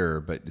 obviously fair,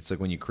 but it's like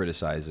when you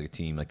criticize a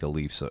team like the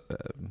Leafs.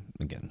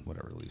 Again,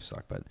 whatever, the Leafs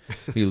suck, but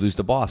you lose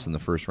to Boston in the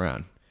first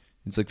round.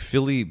 It's like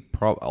Philly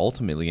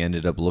ultimately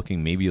ended up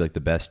looking maybe like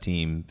the best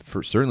team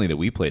certainly that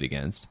we played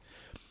against.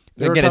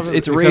 Again, it's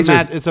a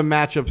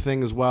matchup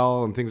thing as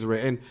well, and things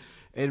are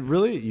and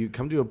really you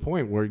come to a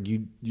point where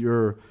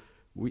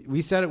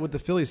we said it with the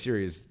Philly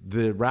series.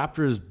 The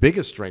Raptors'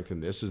 biggest strength in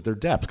this is their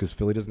depth, because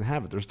Philly doesn't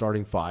have it. Their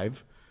starting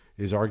five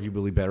is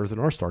arguably better than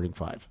our starting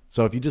five.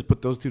 So if you just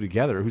put those two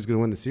together, who's going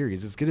to win the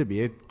series? It's going to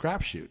be a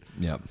crapshoot.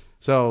 Yep.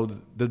 So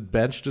the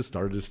bench just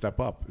started to step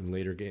up in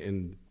later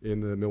in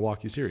the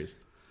Milwaukee series.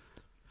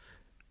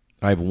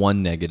 I have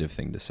one negative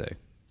thing to say.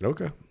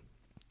 Okay.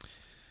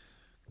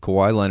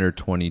 Kawhi Leonard,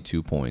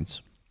 22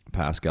 points.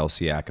 Pascal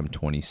Siakam,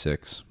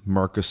 26.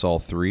 Marc Gasol,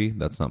 3.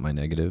 That's not my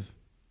negative.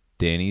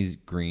 Danny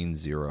Green,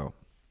 0.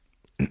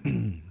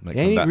 Danny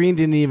Green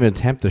didn't even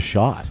attempt a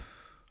shot.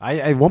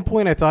 At one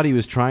point, I thought he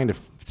was trying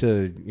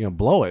to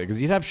blow it,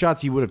 because you'd have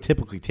shots you would have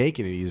typically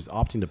taken, and he's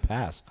opting to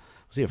pass.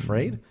 Was he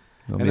afraid?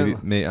 Well,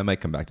 I might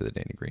come back to the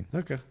Danny Green.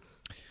 Okay.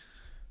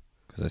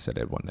 Because I said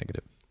I had one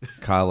negative.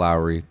 Kyle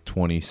Lowry,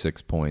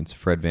 26 points.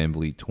 Fred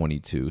VanVleet,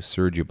 22.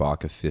 Serge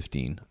Ibaka,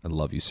 15. I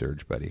love you,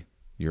 Serge, buddy.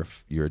 You're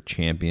a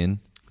champion.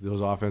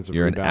 Those offensive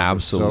You're rebounds an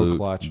absolute were so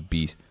clutch.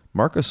 beast.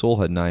 Marc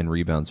Gasol had 9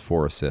 rebounds,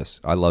 4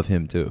 assists. I love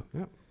him too.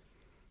 Yeah.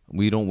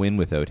 We don't win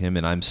without him,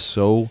 and I'm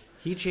so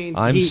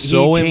impressed.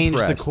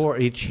 The core.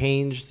 He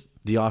changed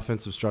the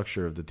offensive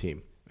structure of the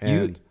team.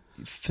 And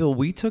Phil,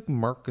 we took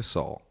Marc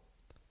Gasol.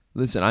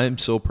 Listen, I am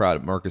so proud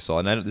of Marc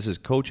Gasol, and this is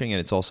coaching, and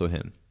it's also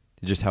him.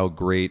 Just how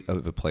great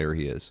of a player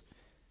he is.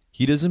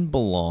 He doesn't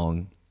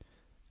belong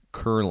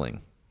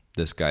curling.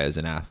 This guy as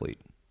an athlete.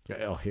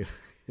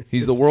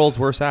 He's the world's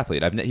worst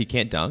athlete. He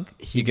can't dunk.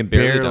 He can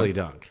barely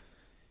dunk.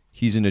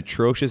 He's an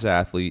atrocious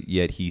athlete,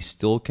 yet he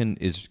still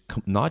is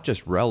not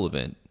just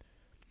relevant,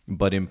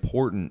 but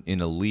important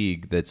in a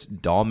league that's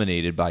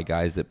dominated by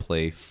guys that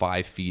play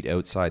 5 feet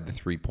outside the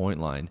 3-point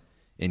line,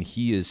 and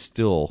he is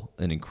still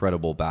an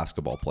incredible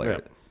basketball player.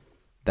 Yeah.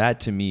 That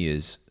to me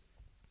is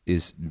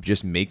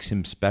just makes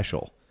him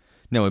special.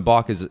 Now,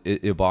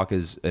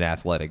 Ibaka's an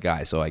athletic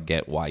guy, so I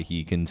get why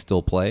he can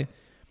still play.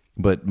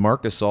 But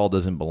Marc Gasol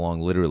doesn't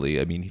belong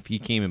literally. I mean, if he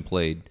came and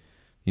played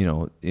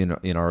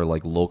in our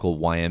like local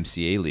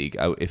YMCA league,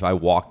 if I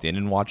walked in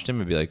and watched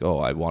him, I'd be like, oh,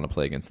 I want to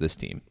play against this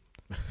team.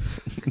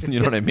 You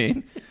know what I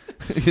mean?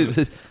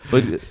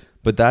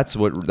 but that's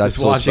Just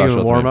so watching special him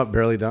to warm me. up,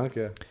 barely dunk.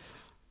 Yeah.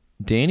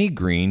 Danny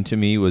Green to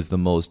me was the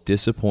most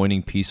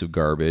disappointing piece of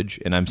garbage,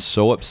 and I'm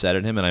so upset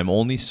at him, and I'm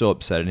only so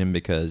upset at him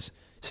because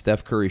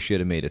Steph Curry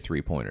should have made a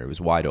 3-pointer. It was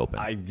wide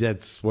open.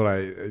 That's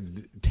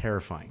what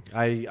terrifying.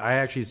 I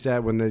actually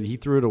said when he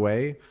threw it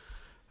away,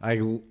 I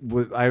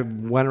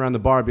went around the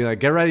bar being like,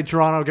 get ready,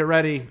 Toronto, get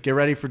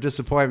ready for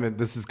disappointment.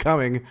 This is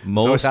coming.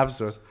 So it happens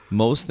to us.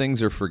 Most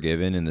things are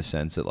forgiven in the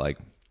sense that, like,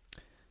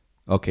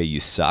 okay, you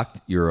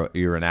sucked.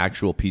 You're an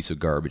actual piece of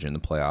garbage in the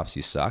playoffs.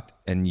 You sucked,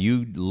 and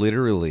you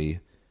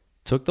literally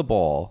took the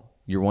ball.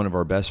 You're one of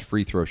our best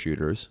free throw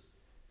shooters.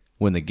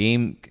 When the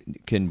game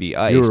can be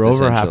iced, You were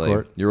over essentially, half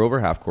court. You're over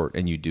half court,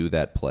 and you do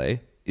that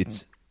play.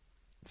 It's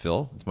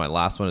Phil. It's my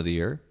last one of the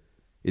year.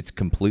 It's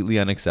completely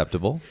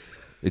unacceptable.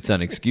 It's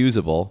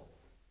unexcusable,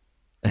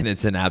 and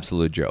it's an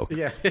absolute joke.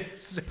 Yeah,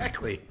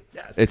 exactly.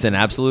 Yes. It's an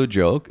absolute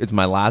joke. It's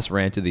my last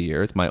rant of the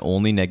year. It's my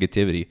only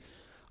negativity.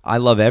 I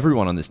love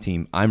everyone on this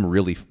team. I'm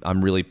really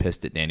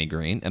pissed at Danny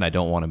Green, and I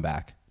don't want him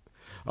back.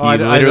 He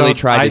literally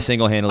tried to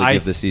single-handedly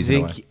give the season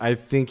away. I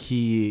think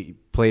he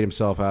played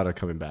himself out of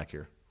coming back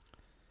here.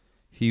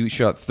 He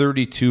shot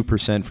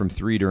 32% from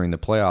 3 during the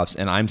playoffs,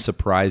 and I'm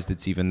surprised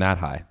it's even that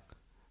high.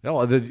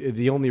 No,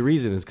 the only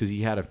reason is because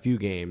he had a few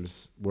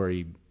games where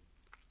he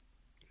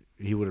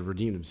would have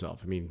redeemed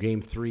himself. I mean,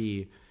 game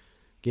three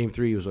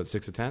was what,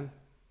 6 of 10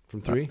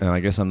 from 3? And I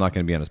guess I'm not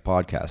going to be on his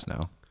podcast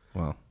now.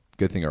 Well,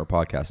 good thing our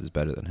podcast is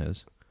better than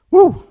his.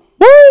 Woo!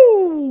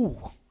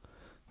 Woo!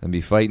 And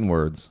be fighting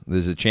words.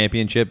 There's a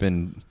championship,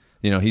 and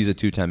he's a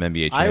 2-time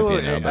NBA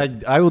champion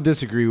now. I will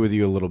disagree with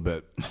you a little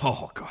bit.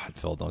 Oh God,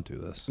 Phil, don't do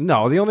this.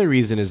 No, the only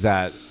reason is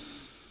that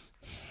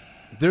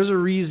there's a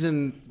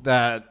reason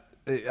that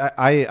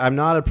I'm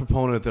not a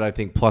proponent that I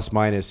think plus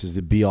minus is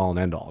the be all and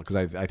end all, because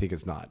I think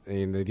it's not.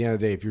 And at the end of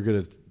the day, if you're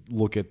going to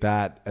look at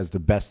that as the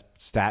best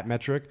stat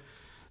metric,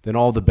 then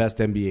all the best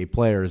NBA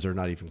players are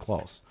not even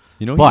close.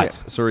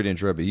 Sorry to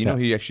interrupt, but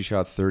he actually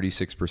shot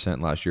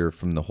 36% last year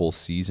from the whole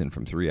season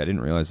from 3. I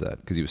didn't realize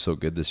that because he was so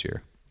good this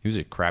year. He was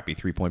a crappy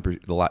 3-point.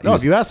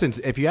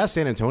 If you ask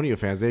San Antonio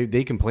fans,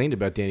 they complained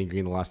about Danny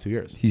Green the last 2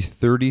 years. He's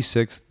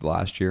 36th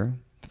last year,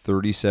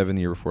 37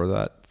 the year before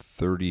that,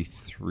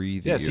 33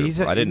 the year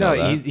before. I didn't know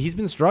that. He's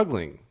been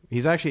struggling.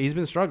 He's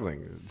been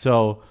struggling.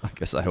 So I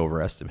guess I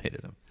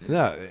overestimated him.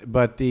 Yeah,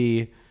 but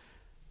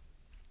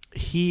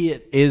he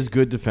is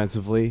good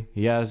defensively.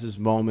 He has his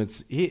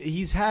moments.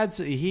 He had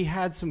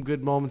some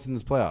good moments in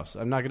this playoffs.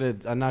 I'm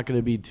not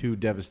gonna be too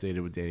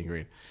devastated with Danny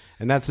Green,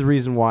 and that's the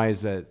reason why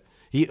is that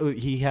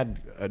he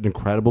had an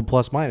incredible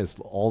plus minus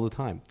all the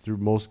time through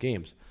most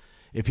games.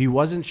 If he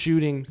wasn't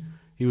shooting,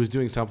 he was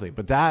doing something.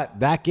 But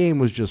that game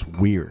was just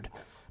weird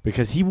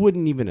because he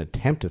wouldn't even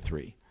attempt a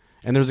 3.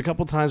 And there's a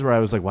couple times where I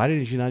was like, why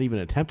didn't you not even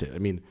attempt it? I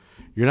mean,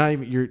 you're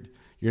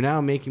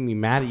now making me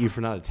mad at you for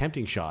not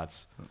attempting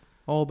shots.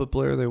 Oh, but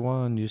Blair, they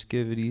won. You just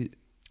give it easy.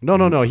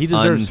 No. He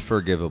deserves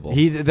unforgivable.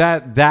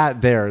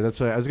 That's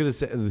what I was gonna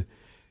say.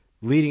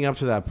 Leading up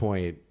to that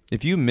point,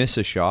 if you miss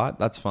a shot,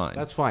 that's fine.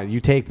 That's fine. You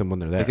take them when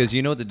they're there. Because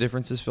you know what the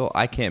difference is, Phil?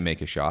 I can't make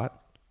a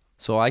shot,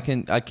 so I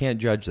can't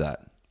judge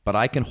that. But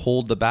I can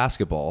hold the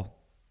basketball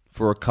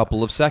for a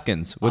couple of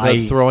seconds without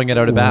throwing it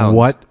out of bounds.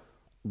 What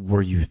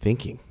were you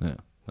thinking?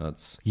 Yeah,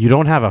 you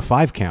don't have a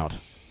 5 count.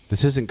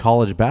 This isn't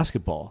college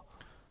basketball.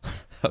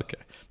 Okay,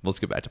 let's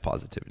get back to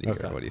positivity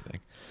here. What do you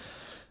think?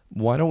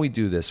 Why don't we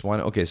do this?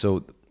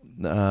 So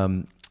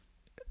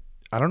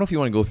I don't know if you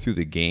want to go through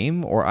the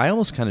game, or I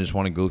almost kind of just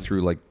want to go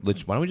through, like, why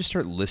don't we just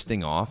start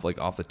listing off, like,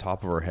 off the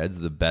top of our heads,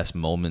 the best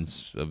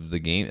moments of the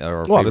game, or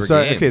our favorite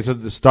game? Okay, so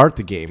to start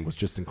the game was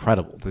just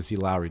incredible to see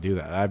Lowry do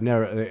that.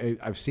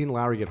 I've seen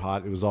Lowry get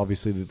hot. It was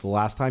obviously the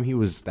last time he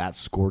was that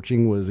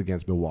scorching was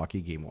against Milwaukee,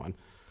 game 1.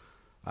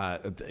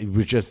 It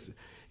was just,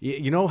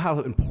 you know how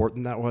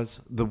important that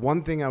was? The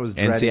one thing I was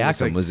dreading. And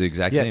Siakam was the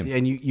exact same.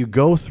 And you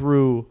go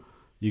through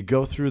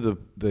the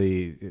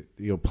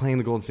playing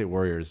the Golden State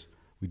Warriors.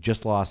 We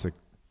just lost a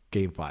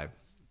game 5.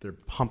 They're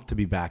pumped to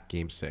be back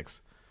game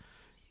 6.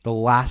 The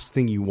last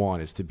thing you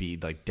want is to be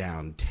like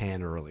down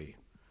 10 early,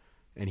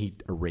 and he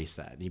erased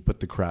that. And he put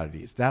the crowd at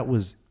ease. That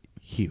was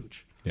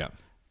huge. Yeah.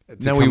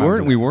 No, we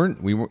weren't.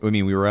 I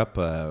mean, we were up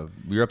 10 or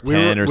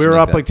something. We were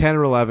up like 10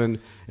 or 11,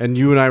 and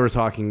you and I were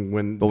talking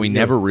when. But we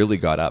never really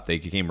got up. They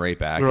came right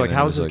back. We were like,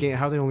 "How is this game?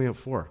 How are they only up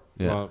 4?"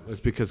 Yeah. Well, it's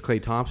because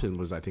Klay Thompson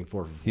was, I think,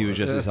 4 for 4. He was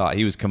just as hot.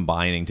 He was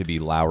combining to be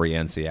Lowry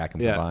and Siakam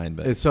combined.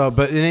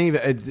 But in any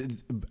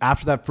event,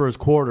 after that first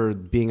quarter,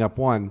 being up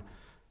 1,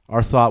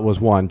 our thought was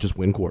just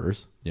win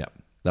quarters. Yeah.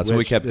 That's what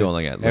we kept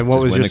going at. And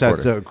what was your set?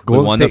 So we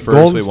won the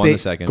first, we won the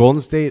second.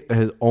 Golden State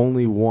has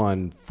only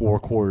won 4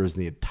 quarters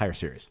in the entire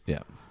series. Yeah.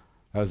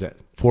 That was it.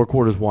 4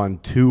 quarters won,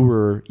 2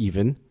 were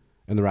even,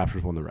 and the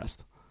Raptors won the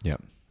rest. Yeah.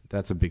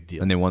 That's a big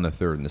deal. And they won the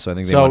third, and so I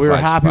think they won we were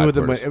five, happy five with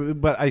quarters. them.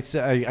 But I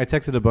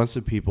texted a bunch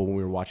of people when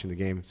we were watching the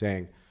game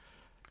saying,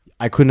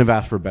 I couldn't have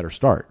asked for a better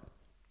start.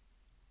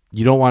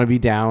 You don't want to be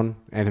down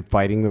and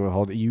fighting the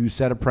whole. You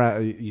set a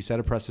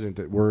precedent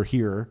that we're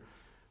here.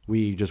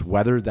 We just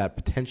weathered that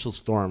potential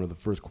storm of the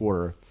first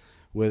quarter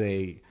with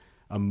a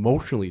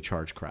emotionally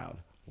charged crowd.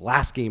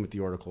 Last game at the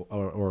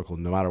Oracle,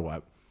 no matter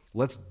what.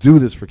 Let's do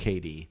this for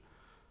KD.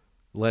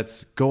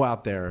 Let's go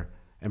out there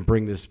and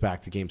bring this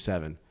back to Game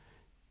 7.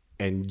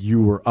 And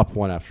you were up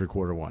 1 after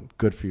quarter 1.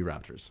 Good for you,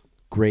 Raptors.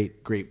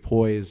 Great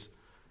poise.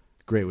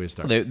 Great way to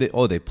start.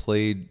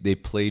 They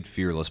played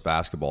fearless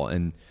basketball,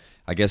 and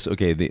I guess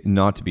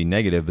not to be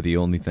negative, but the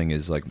only thing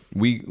is like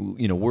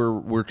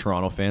we're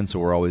Toronto fans, so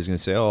we're always going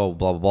to say, oh,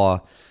 blah blah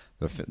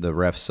blah, the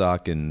refs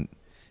suck, and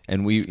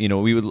we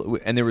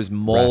would, and there was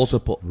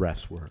multiple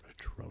refs were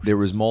atrocious. There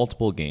was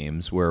multiple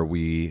games where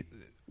we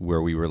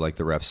were like,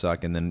 the refs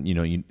suck, and then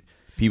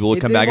people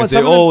would come back and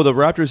say, oh, the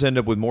Raptors end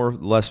up with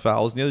less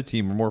fouls than the other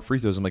team, or more free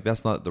throws. I'm like,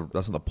 that's not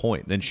the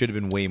point. Then should have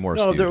been way more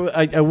skewed.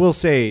 I will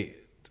say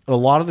a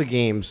lot of the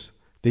games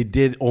they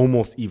did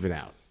almost even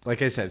out.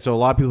 Like I said, so a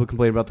lot of people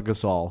complain about the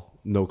Gasol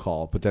no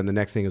call, but then the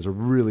next thing is a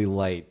really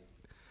light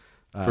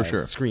for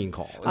sure screen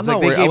call. I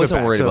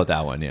wasn't worried about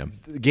that one. Yeah,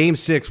 Game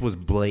 6 was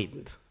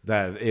blatant.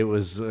 That it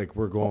was like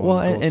we're going. Well,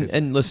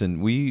 and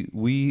listen, we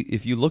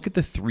if you look at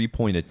the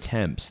 3-point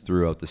attempts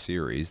throughout the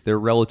series, they're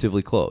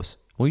relatively close.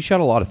 We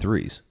shot a lot of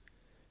threes.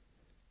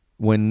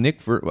 When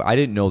I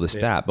didn't know the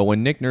stat, but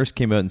when Nick Nurse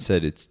came out and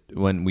said it's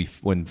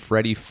when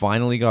Freddie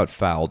finally got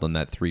fouled on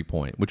that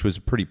 3-point, which was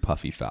a pretty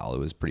puffy foul, it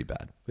was pretty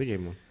bad. They gave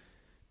him one.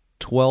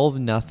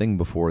 12-0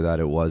 before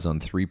that it was on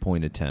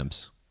 3-point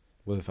attempts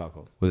with a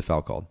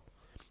foul called.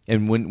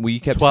 And when we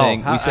kept 12.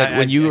 saying, we said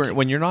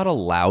when you're not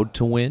allowed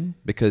to win,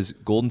 because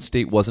Golden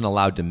State wasn't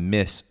allowed to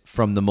miss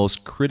from the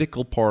most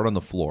critical part on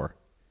the floor.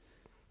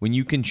 When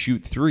you can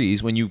shoot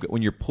threes, when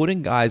you're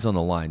putting guys on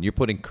the line, you're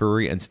putting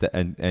Curry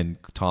and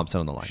Thompson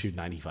on the line. Shoot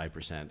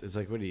 95%. It's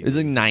like, what do you? It's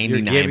like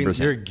 99%.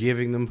 You're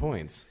giving them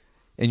points.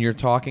 And you're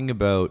talking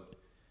about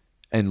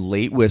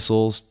late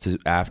whistles to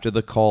after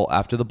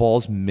the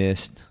ball's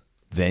missed,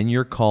 then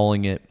you're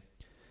calling it.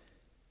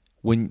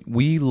 When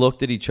we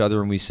looked at each other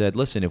and we said,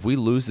 listen, if we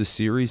lose the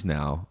series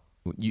now,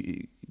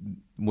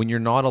 when you're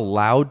not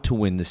allowed to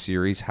win the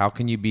series, how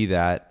can you be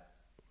that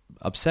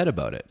upset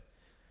about it?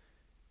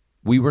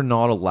 We were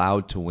not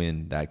allowed to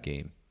win that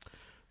game.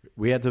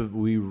 We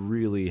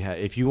really had.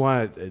 If you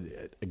want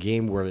a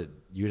game where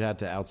you'd have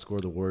to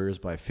outscore the Warriors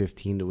by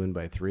 15 to win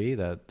by 3,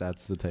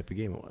 that's the type of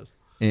game it was.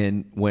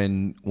 And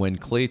when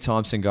Klay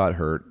Thompson got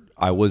hurt,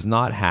 I was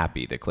not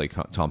happy that Klay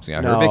Thompson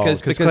got hurt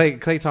because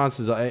Klay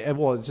Thompson's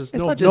it's just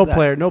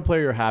no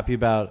player you're happy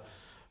about.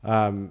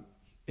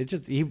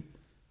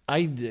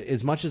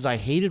 As much as I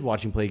hated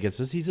watching play against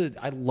us,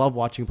 I love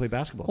watching him play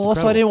basketball. Well,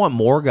 also I didn't want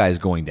more guys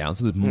going down,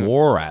 so there's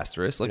more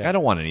asterisks. I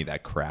don't want any of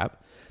that crap.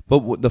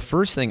 But the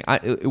first thing,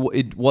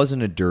 it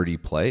wasn't a dirty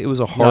play. It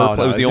was a hard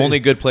play. It was the only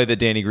good play that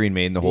Danny Green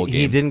made in the whole game.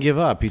 He didn't give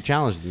up. He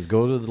challenged him.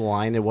 Go to the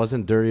line. It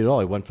wasn't dirty at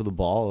all. He went for the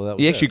ball.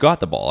 He actually got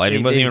the ball. It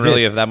wasn't even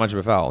really that much of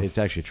a foul. It's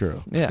actually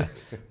true. Yeah.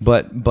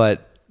 But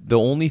the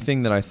only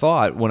thing that I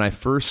thought when I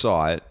first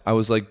saw it, I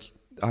was like,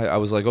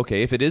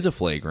 okay, if it is a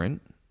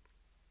flagrant,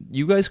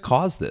 you guys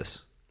caused this.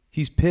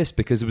 He's pissed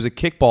because it was a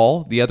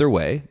kickball the other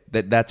way.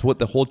 That's what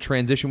the whole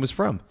transition was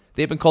from.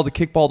 They haven't called a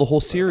kickball the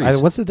whole series.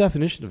 What's the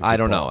definition of a kickball? I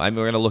don't know. We're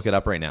going to look it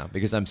up right now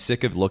because I'm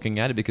sick of looking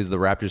at it because the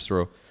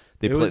Raptors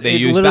they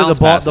use literally bounce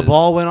passes. The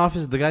ball went off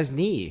the guy's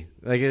knee.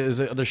 Like it was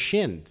the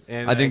shin.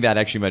 And I think that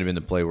actually might have been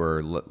the play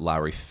where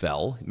Lowry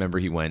fell. Remember,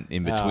 he went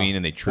in between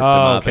and they tripped him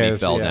up and he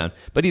fell down.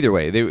 But either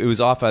way, it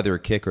was off either a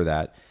kick or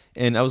that.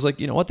 And I was like,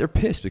 you know what? They're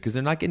pissed because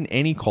they're not getting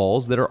any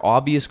calls that are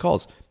obvious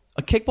calls.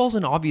 A kickball's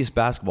an obvious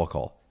basketball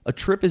call. A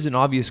trip is an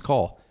obvious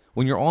call.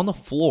 When you're on the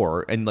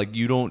floor and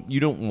you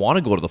don't want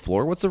to go to the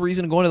floor, what's the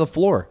reason of going to the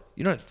floor?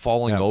 You're not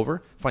falling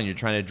over. Fine, you're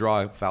trying to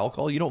draw a foul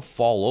call. You don't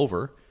fall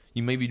over.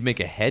 You maybe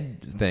make a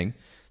head thing.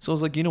 So I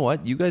was like, you know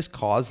what? You guys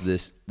caused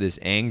this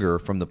anger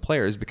from the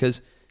players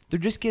because they're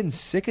just getting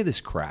sick of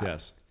this crap.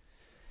 Yes.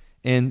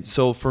 And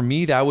so for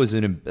me, that was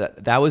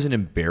an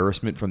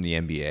embarrassment from the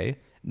NBA.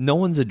 No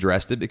one's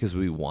addressed it because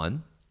we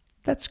won.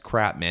 That's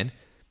crap, man.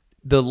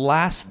 The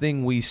last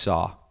thing we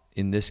saw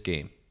in this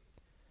game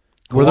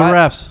were the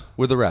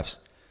refs.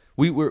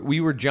 We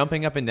were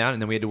jumping up and down,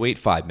 and then we had to wait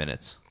 5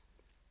 minutes.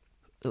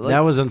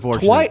 That was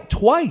unfortunate.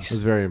 Twice. It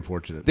was very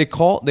unfortunate. They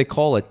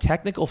call a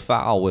technical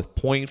foul with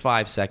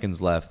 0.5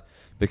 seconds left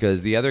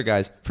because the other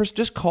guys first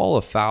just call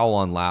a foul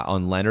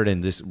on Leonard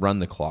and just run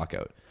the clock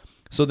out.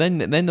 So then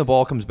the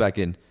ball comes back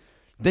in.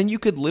 Then you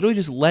could literally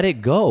just let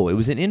it go. It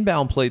was an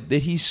inbound play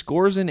that he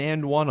scores an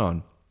and one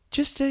on.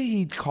 Just say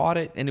he caught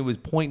it and it was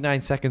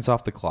 0.9 seconds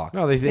off the clock.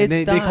 No,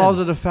 they called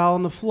it a foul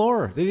on the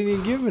floor. They didn't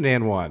even give him an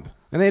and one,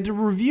 and they had to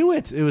review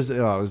it. It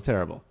was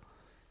terrible.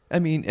 I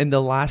mean, and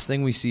the last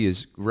thing we see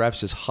is refs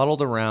just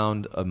huddled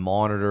around a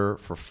monitor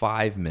for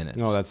 5 minutes.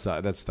 No, that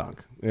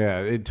stunk. Yeah,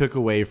 it took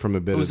away from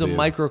a bit. It was a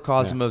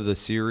microcosm of the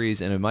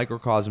series and a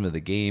microcosm of the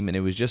game, and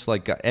it was just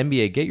like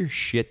NBA, get your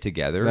shit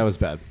together. That was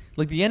bad.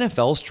 Like the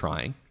NFL's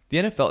trying. The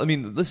NFL. I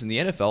mean, listen, the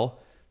NFL.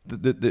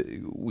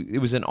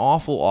 It was an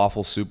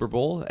awful Super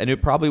Bowl, and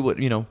it probably would.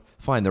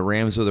 Fine, the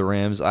Rams were the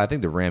Rams. I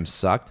think the Rams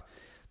sucked.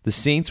 The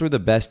Saints were the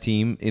best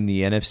team in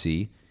the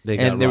NFC.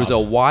 And there was a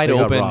wide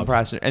open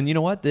press. And you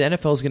know what? The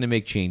NFL is going to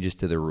make changes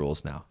to their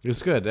rules now.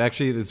 It's good.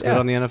 Actually, it's good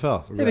on the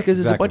NFL. Yeah, because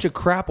there's a bunch of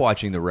crap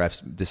watching the refs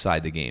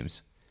decide the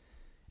games.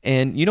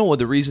 And you know what?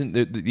 The reason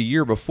the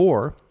year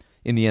before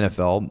in the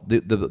NFL,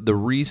 the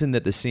reason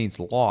that the Saints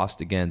lost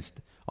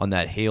against on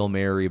that Hail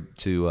Mary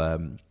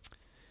to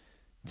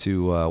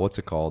what's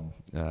it called,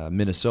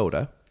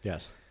 Minnesota?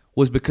 Yes.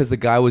 Was because the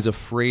guy was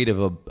afraid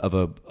of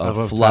a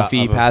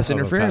fluffy pass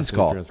interference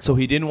call, so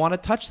he didn't want to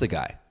touch the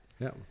guy.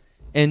 Yeah.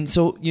 And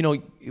so, you know,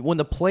 when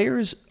the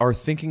players are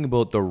thinking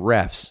about the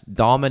refs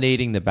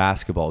dominating the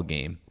basketball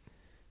game,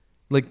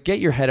 like, get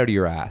your head out of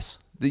your ass.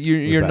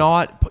 You're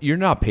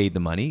not paid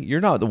the money.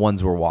 You're not the ones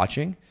who are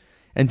watching.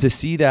 And to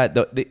see that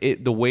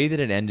the way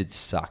that it ended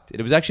sucked.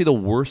 It was actually the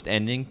worst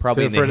ending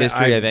probably in the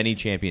history of any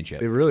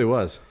championship. It really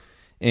was.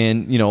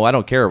 And, you know, I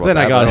don't care about that.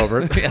 Then I got over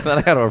it. Yeah, then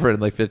I got over it in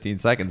like 15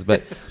 seconds.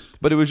 But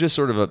it was just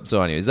sort of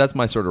so anyways, that's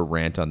my sort of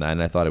rant on that.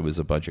 And I thought it was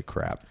a bunch of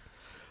crap.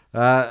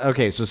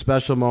 Okay, so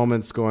special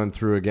moments going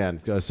through again.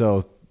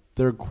 So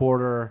third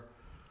quarter.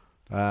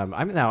 I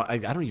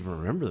don't even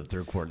remember the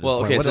third quarter.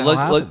 Well, okay, so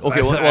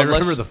I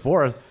remember the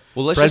fourth.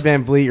 Well, Fred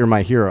VanVleet, you're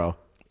my hero.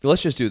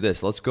 Let's just do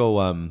this. Let's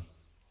go.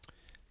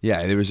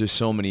 Yeah, there was just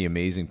so many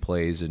amazing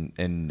plays,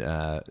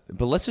 but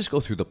let's just go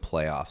through the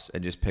playoffs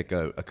and just pick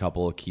a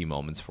couple of key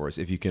moments for us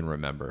if you can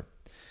remember.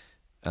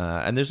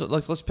 And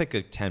let's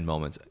pick 10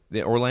 moments.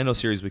 The Orlando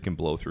series we can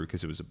blow through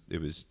because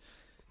it was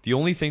the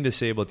only thing to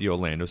say about the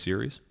Orlando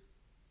series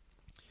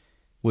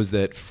was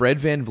that Fred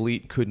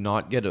VanVleet could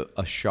not get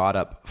a shot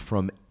up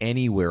from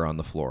anywhere on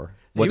the floor,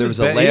 whether it was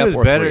a layup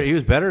or better. three. He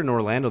was better in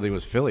Orlando than he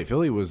was Philly.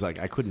 Philly was like,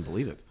 I couldn't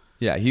believe it.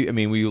 Yeah,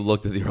 we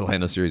looked at the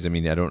Orlando series. I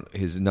mean,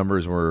 his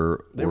numbers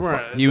were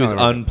weren't. He was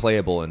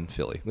unplayable in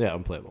Philly. Yeah,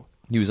 unplayable.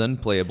 He was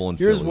unplayable in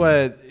Here's Philly.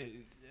 what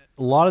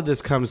a lot of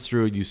this comes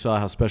through. You saw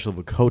how special of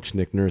a coach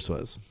Nick Nurse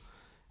was,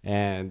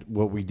 and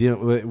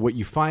what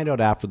you find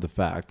out after the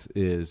fact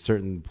is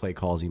certain play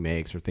calls he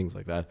makes or things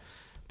like that,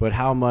 but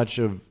how much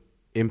of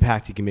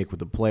impact he can make with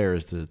the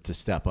players to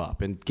step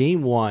up. In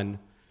game one,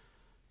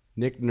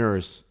 Nick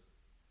Nurse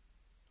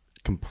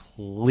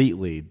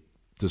completely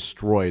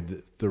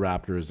destroyed the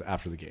Raptors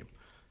after the game.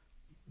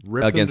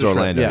 Against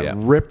Orlando, yeah.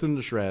 Ripped them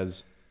to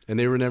shreds, and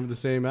they were never the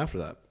same after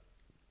that.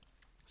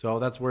 So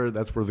that's where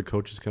the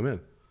coaches come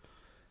in.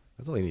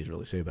 That's all you need to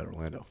really say about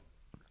Orlando.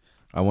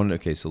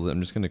 So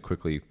I'm just going to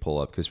quickly pull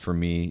up because for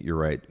me, you're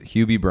right.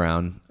 Hubie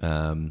Brown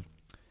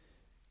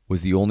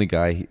was the only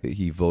guy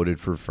he voted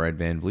for Fred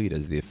VanVleet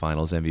as the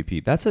Finals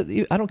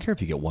MVP. I don't care if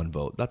you get one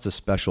vote. That's a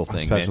special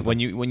thing, man. When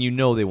you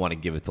know they want to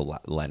give it to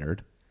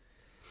Leonard,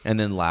 and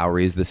then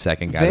Lowry is the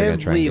second guy they're going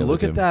to try and give it to.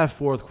 Look at that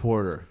fourth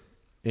quarter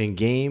in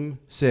Game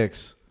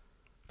 6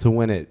 to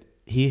win it.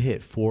 He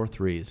hit 4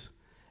 threes,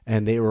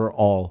 and they were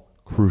all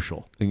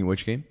crucial. In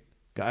which game?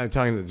 I'm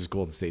talking about just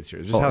Golden State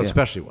series, just how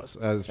special it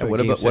was.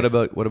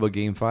 What about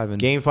Game 5?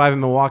 Game 5 in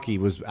Milwaukee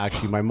was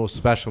actually my most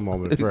special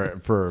moment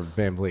for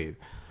VanVleet.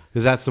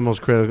 Because that's the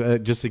most critical,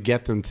 just to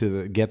get them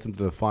to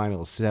the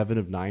finals. 7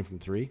 of 9 from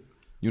 3.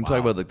 You want to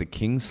talk about like the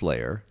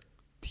Kingslayer?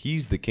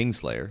 He's the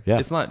Kingslayer. Yeah.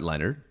 It's not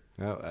Leonard.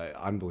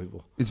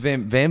 Unbelievable. It's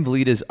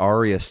VanVleet is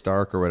Arya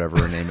Stark or whatever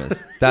her name is.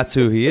 That's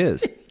who he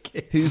is.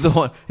 He's the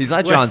one. He's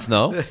not Jon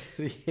Snow.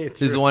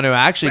 He's the one who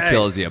actually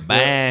kills you.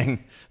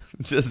 Bang.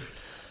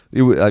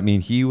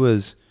 He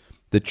was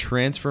the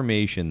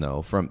transformation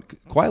though. From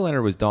Kawhi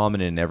Leonard was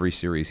dominant in every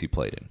series he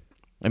played in.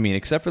 I mean,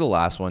 except for the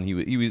last one,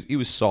 he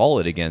was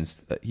solid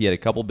against. He had a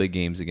couple big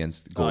games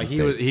against Golden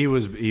State. He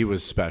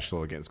was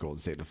special against Golden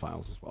State in the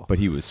finals as well. But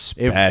he was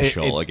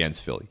special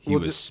against Philly. He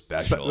was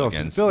special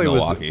against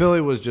Milwaukee.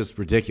 Philly was just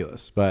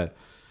ridiculous. But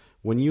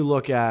when you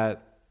look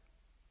at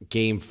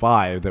Game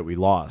 5 that we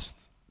lost,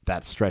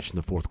 that stretch in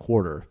the fourth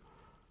quarter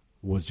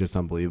was just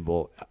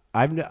unbelievable.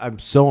 I'm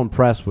so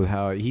impressed with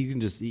how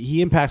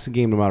he impacts the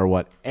game no matter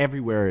what.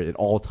 Everywhere at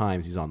all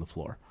times he's on the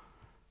floor.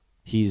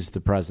 He's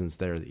the presence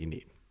there that you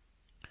need.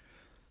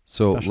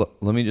 So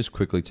let me just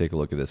quickly take a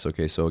look at this.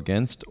 Okay, so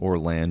against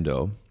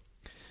Orlando,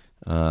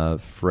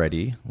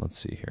 Freddie, let's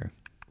see here.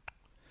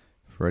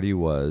 Freddie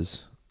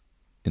was,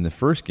 in the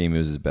first game, it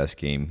was his best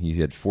game.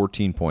 He had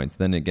 14 points.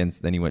 Then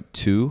he went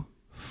 2,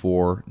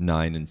 4,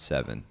 9, and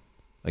 7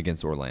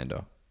 against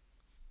Orlando.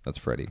 That's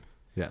Freddie.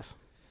 Yes.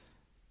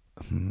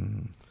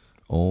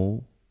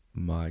 Oh,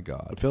 my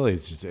God.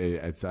 Philly's just,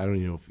 I don't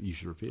even know if you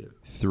should repeat it.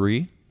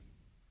 3,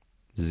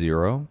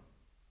 0,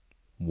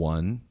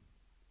 1,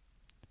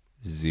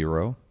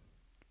 0,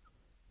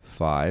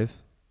 5,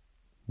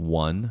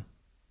 1,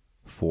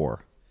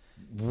 4.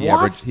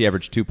 What? He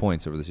averaged 2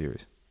 points over the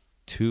series.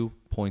 2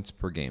 points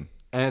per game.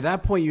 And at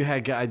that point, you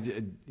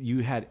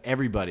had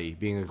everybody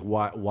being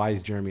like, why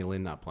is Jeremy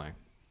Lin not playing?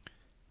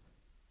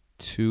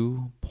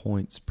 2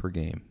 points per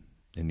game.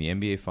 In the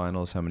NBA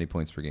Finals, how many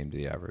points per game did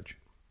he average?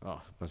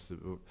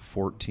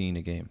 14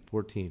 a game.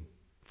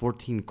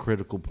 14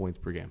 critical points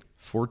per game.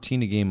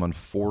 14 a game on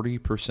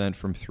 40%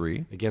 from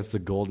 3. Against the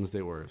Golden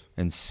State Warriors.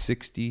 And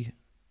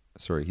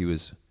he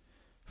was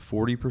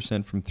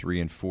 40% from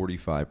 3 and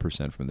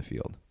 45% from the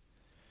field.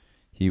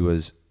 He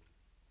was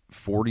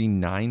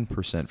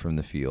 49% from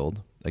the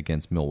field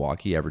against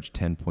Milwaukee, averaged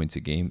 10 points a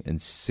game, and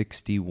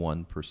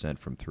 61%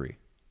 from 3.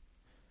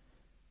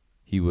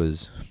 He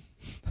was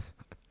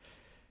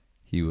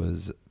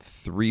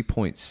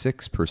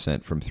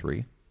 3.6% from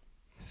 3.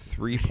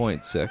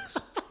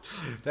 3.6.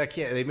 That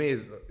can't. They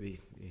made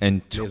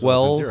And may as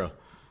well have been 0.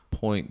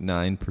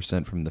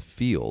 12.9% from the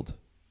field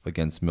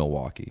against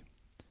Milwaukee.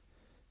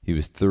 He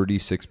was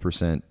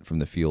 36% from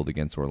the field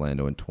against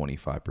Orlando and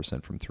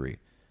 25% from 3.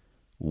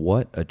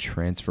 What a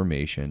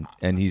transformation!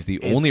 And he's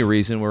the only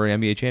reason we're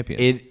NBA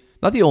champions.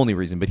 Not the only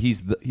reason, but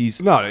he's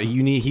no.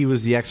 He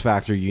was the X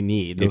factor you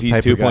need. If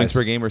he's 2 points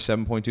per game or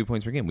 7.2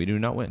 points per game, we do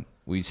not win.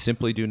 We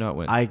simply do not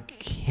win. I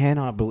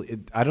cannot believe.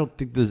 I don't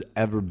think there's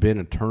ever been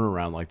a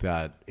turnaround like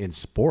that in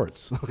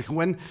sports.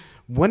 When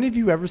have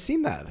you ever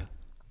seen that?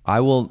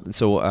 I will.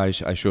 So I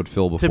showed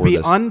Phil before to be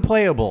this.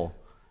 Unplayable,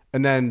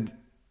 and then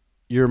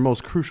your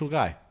most crucial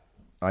guy.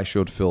 I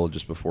showed Phil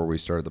just before we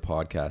started the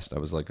podcast. I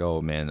was like,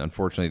 oh man,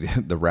 unfortunately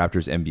the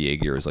Raptors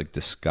NBA gear is like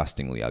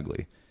disgustingly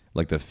ugly.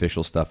 Like the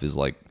official stuff is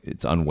like,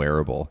 it's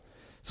unwearable.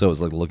 So I was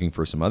like looking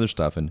for some other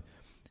stuff. And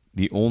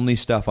the only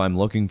stuff I'm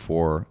looking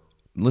for,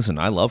 listen,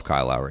 I love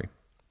Kyle Lowry.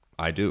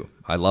 I do.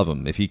 I love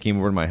him. If he came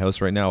over to my house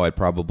right now, I'd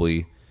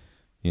probably,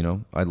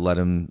 I'd let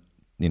him,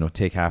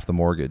 take half the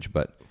mortgage,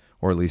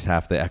 or at least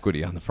half the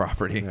equity on the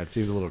property. Yeah, it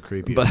seems a little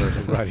creepy. But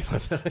I'm glad he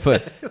left that.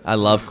 But I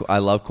love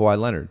Kawhi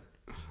Leonard.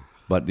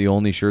 But the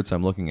only shirts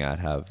I'm looking at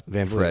have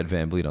Fred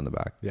VanVleet on the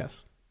back.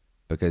 Yes.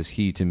 Because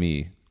he, to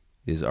me,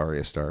 is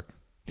Arya Stark.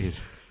 He's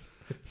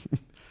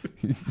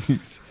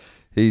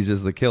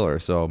just the killer.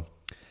 So,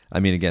 I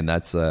mean, again,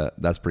 that's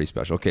pretty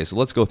special. Okay, so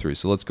let's go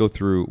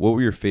through. What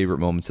were your favorite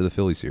moments of the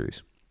Philly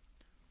series?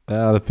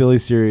 The Philly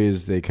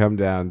series, they come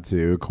down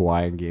to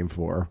Kawhi in Game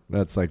 4.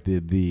 That's like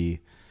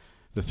the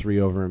 3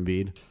 over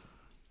Embiid.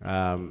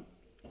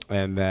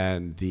 And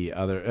then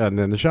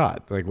the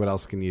shot. Like, what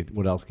else can you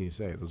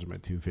say? Those are my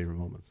 2 favorite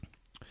moments.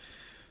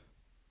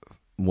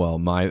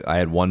 Well, I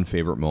had one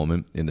favorite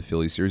moment in the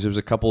Philly series. There was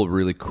a couple of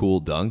really cool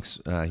dunks.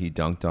 He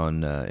dunked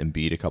on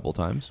Embiid a couple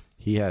times.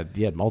 He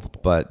had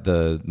multiple. But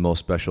the most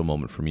special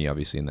moment for me,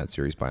 obviously, in that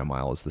series by a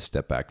mile is the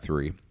step back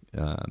 3.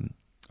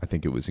 I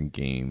think it was in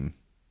Game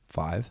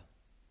 5.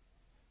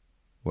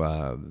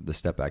 The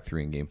step back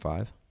 3 in Game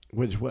 5.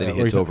 Which that he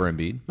hits over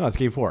Embiid? No, it's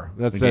Game 4.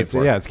 That's Game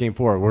 4. Yeah, it's Game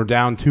 4. We're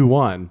down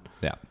 2-1.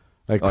 Yeah,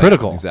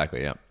 critical. Yeah,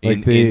 exactly. Yeah,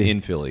 like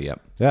in Philly.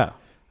 Yep. Yeah.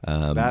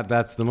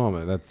 That's the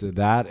moment. That's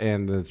that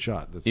and the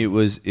shot. It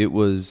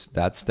was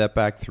that step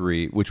back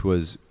 3, which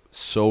was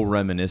so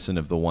reminiscent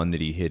of the one that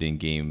he hit in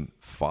Game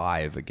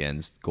 5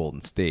 against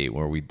Golden State,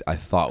 where I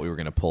thought we were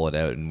going to pull it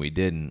out and we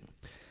didn't.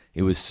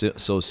 It was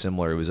so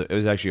similar. It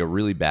was actually a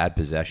really bad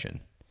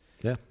possession.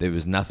 Yeah, there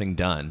was nothing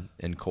done,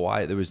 and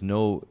Kawhi.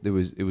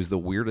 It was the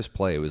weirdest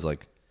play. It was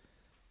like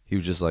he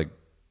was just like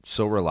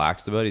so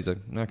relaxed about it. He's like,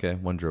 okay,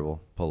 one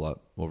dribble, pull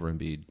up over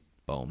Embiid,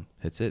 boom,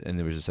 hits it, and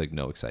there was just like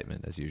no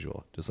excitement as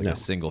usual, just like a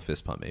single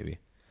fist pump maybe.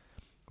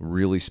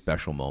 Really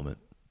special moment.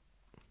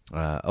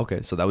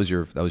 Okay, so that was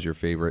your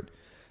favorite.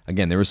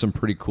 Again, there were some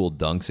pretty cool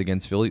dunks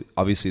against Philly.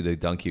 Obviously, the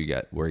dunk you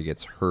get where he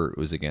gets hurt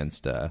was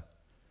against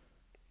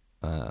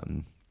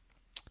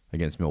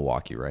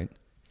Milwaukee, right?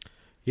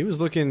 He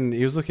was looking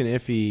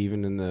iffy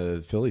even in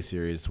the Philly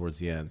series towards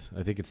the end.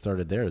 I think it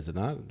started there, is it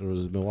not? Or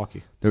was it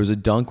Milwaukee? There was a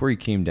dunk where he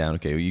came down.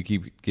 Okay, well,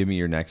 give me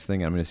your next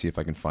thing. I'm going to see if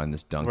I can find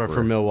this dunk.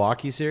 For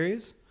Milwaukee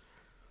series?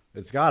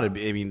 It's got to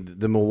be. I mean,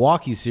 the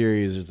Milwaukee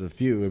series, there's a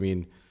few. I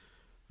mean,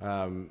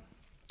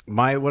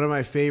 one of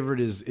my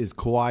favorite is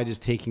Kawhi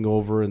just taking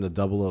over in the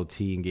double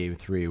OT in Game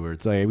 3, where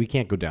it's like, we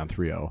can't go down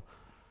 3-0.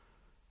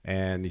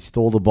 And he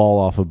stole the ball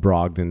off of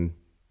Brogdon,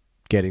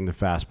 getting the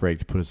fast break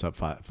to put us up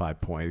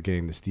 5 points,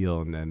 getting the steal,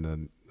 and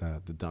then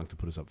the dunk to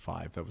put us up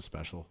 5. That was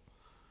special.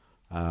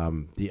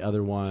 The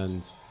other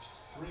ones,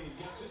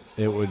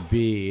 it would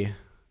be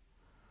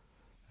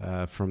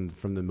from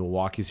the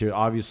Milwaukee series.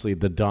 Obviously,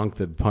 the dunk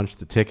that punched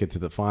the ticket to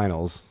the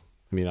finals.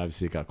 I mean,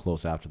 obviously, it got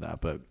close after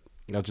that, but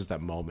not just that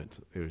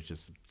moment. It was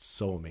just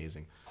so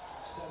amazing.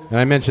 And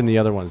I mentioned the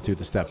other ones, too,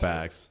 the step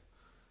backs.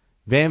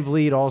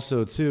 VanVleet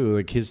also, too,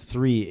 like his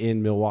 3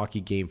 in Milwaukee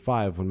Game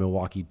 5 when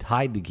Milwaukee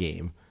tied the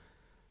game.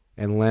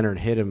 And Leonard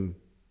hit him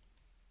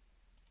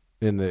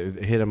on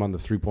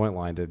the 3-point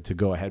line to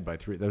go ahead by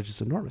 3. That was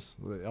just enormous.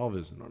 All of it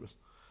was enormous.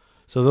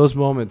 So those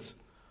moments.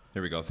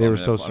 Here we go. They were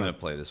I'm going to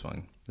play this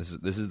one. This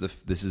is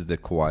the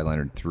Kawhi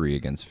Leonard 3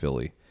 against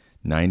Philly.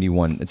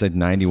 91. It's like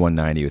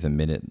 91-90 with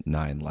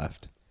 1:09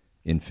 left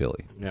in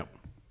Philly. Yeah.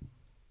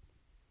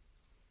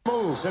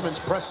 Move. Simmons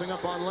pressing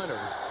up on Leonard.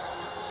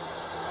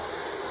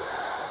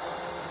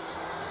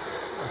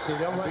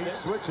 Embiid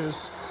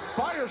switches.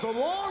 Fires a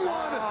long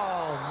one.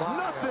 Oh,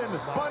 nothing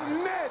but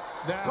net.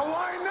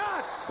 Kawhi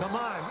not. Come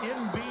on.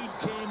 Embiid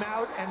came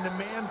out, and the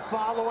man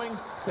following,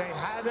 they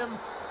had him.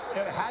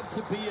 It had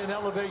to be an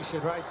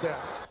elevation right there.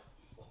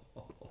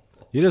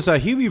 You know, so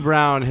Hubie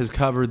Brown has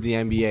covered the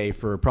NBA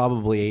for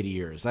probably 80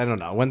 years. I don't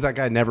know. When's that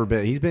guy never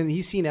been?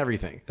 He's seen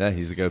everything. Yeah,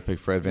 he's the guy who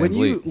picked Fred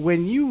VanVleet.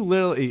 When you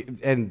literally,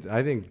 and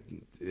I think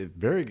it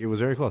was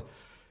very close.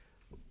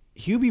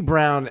 Hubie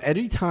Brown,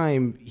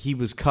 anytime he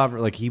was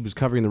covering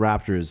the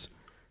Raptors,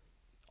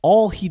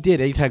 all he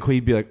did anytime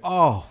he'd be like,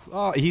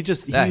 he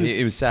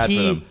was sad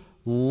for them.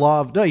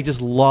 He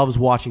just loves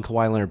watching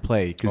Kawhi Leonard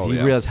play because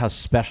he realized how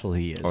special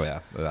he is. Oh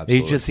yeah,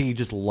 absolutely. He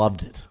just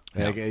loved it.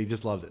 Yeah. Like, he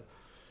just loved it.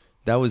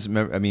 That was,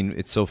 I mean,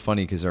 it's so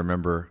funny because I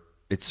remember,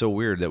 it's so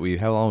weird that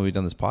how long have we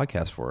done this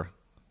podcast for?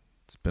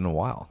 It's been a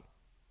while.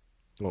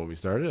 Well, when we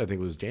started, I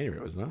think it was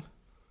January, wasn't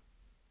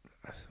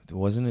it?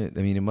 Wasn't it?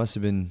 I mean, it must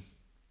have been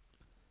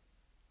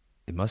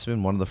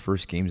one of the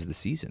first games of the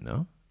season,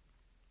 no?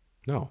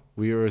 No,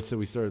 we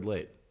started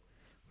late.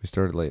 We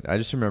started late. I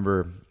just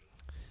remember,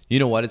 you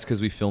know what? It's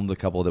because we filmed a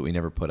couple that we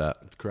never put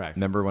up. That's correct.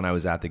 Remember when I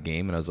was at the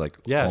game and I was like,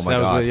 yes, oh my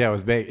God. It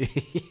was big.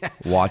 Yeah.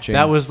 Watching.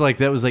 That was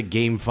like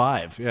game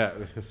 5. Yeah.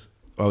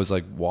 I was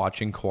like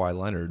watching Kawhi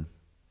Leonard.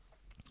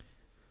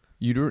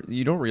 You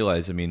don't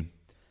realize, I mean,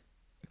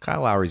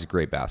 Kyle Lowry's a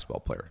great basketball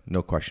player.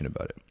 No question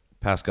about it.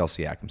 Pascal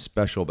Siakam,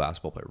 special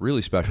basketball player.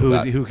 Really special.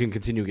 Who can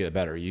continue to get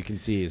better. You can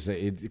see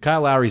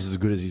Kyle Lowry's as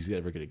good as he's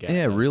ever going to get.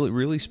 Yeah, really,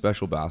 really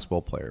special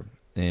basketball player.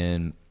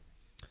 And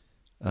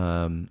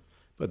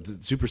but the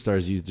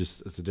superstars,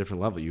 it's a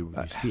different level. You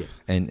see it.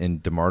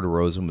 And DeMar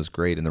DeRozan was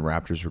great, and the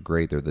Raptors were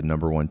great. They're the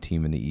number 1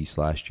 team in the East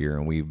last year,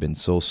 and we've been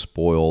so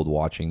spoiled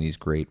watching these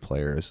great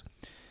players.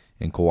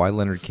 And Kawhi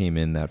Leonard came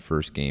in that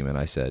first game, and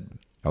I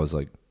was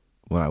like,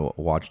 when I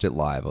watched it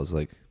live, I was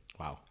like,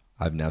 wow,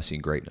 I've now seen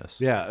greatness.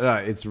 Yeah,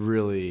 it's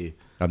really.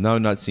 I've now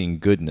not seen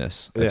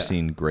goodness. I've Yeah.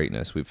 seen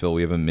greatness. We have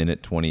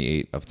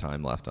 1:28 of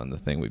time left on the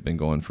thing. We've been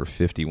going for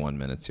 51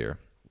 minutes here.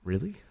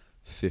 Really?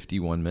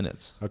 51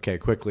 minutes. Okay,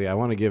 quickly, I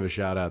want to give a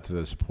shout out to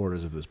the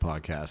supporters of this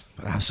podcast.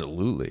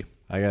 Absolutely.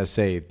 I gotta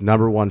say,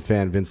 number 1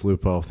 fan, Vince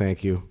Lupo.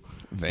 Thank you.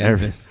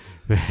 Every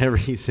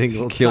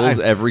single kills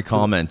time. every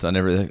comment on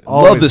everything.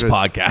 Always Love this been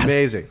podcast.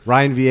 Amazing.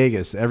 Ryan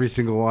Villegas, every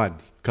single one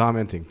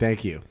commenting.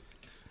 Thank you.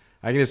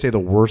 I'm gonna say the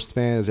worst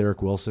fan is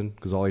Eric Wilson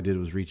because all he did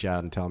was reach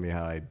out and tell me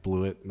how I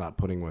blew it, not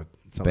putting with.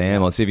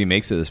 Bam! Let's see if he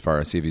makes it this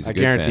far. See if he's a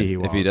good fan. I guarantee he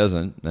won't. If he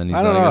doesn't, then he's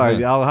I don't not a good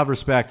know. fan. I'll have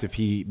respect if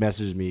he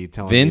messages me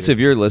telling Vince, me. if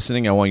you're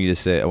listening, I want you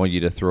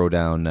to throw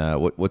down.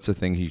 What's the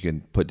thing you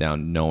can put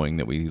down, knowing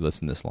that we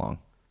listened this long?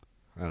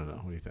 I don't know.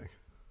 What do you think?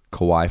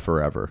 Kawhi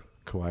forever.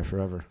 Kawhi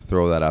forever.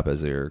 Throw that up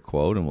as your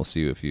quote, and we'll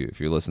see if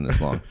you're listening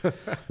this long.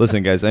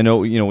 Listen, guys, I know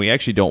we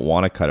actually don't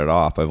want to cut it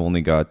off. I've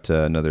only got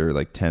another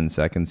like 10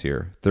 seconds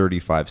here,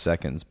 35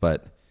 seconds,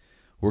 but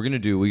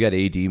we got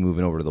AD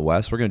moving over to the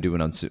West. We're gonna do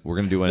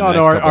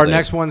our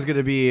next one's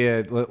gonna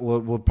be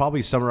we'll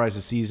probably summarize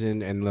the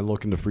season and then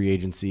look into free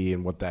agency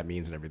and what that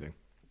means and everything.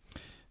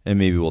 And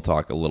maybe we'll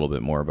talk a little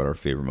bit more about our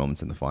favorite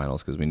moments in the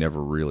finals because we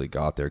never really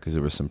got there because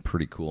there were some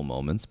pretty cool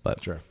moments.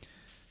 But sure.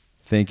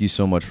 Thank you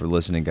so much for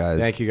listening, guys.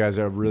 Thank you, guys.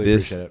 I really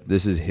appreciate it.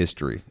 This is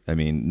history. I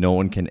mean, no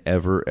one can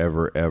ever,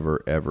 ever,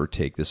 ever, ever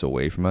take this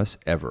away from us,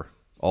 ever.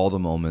 All the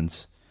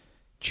moments,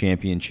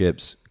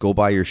 championships. Go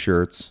buy your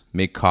shirts.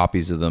 Make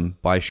copies of them.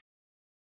 Buy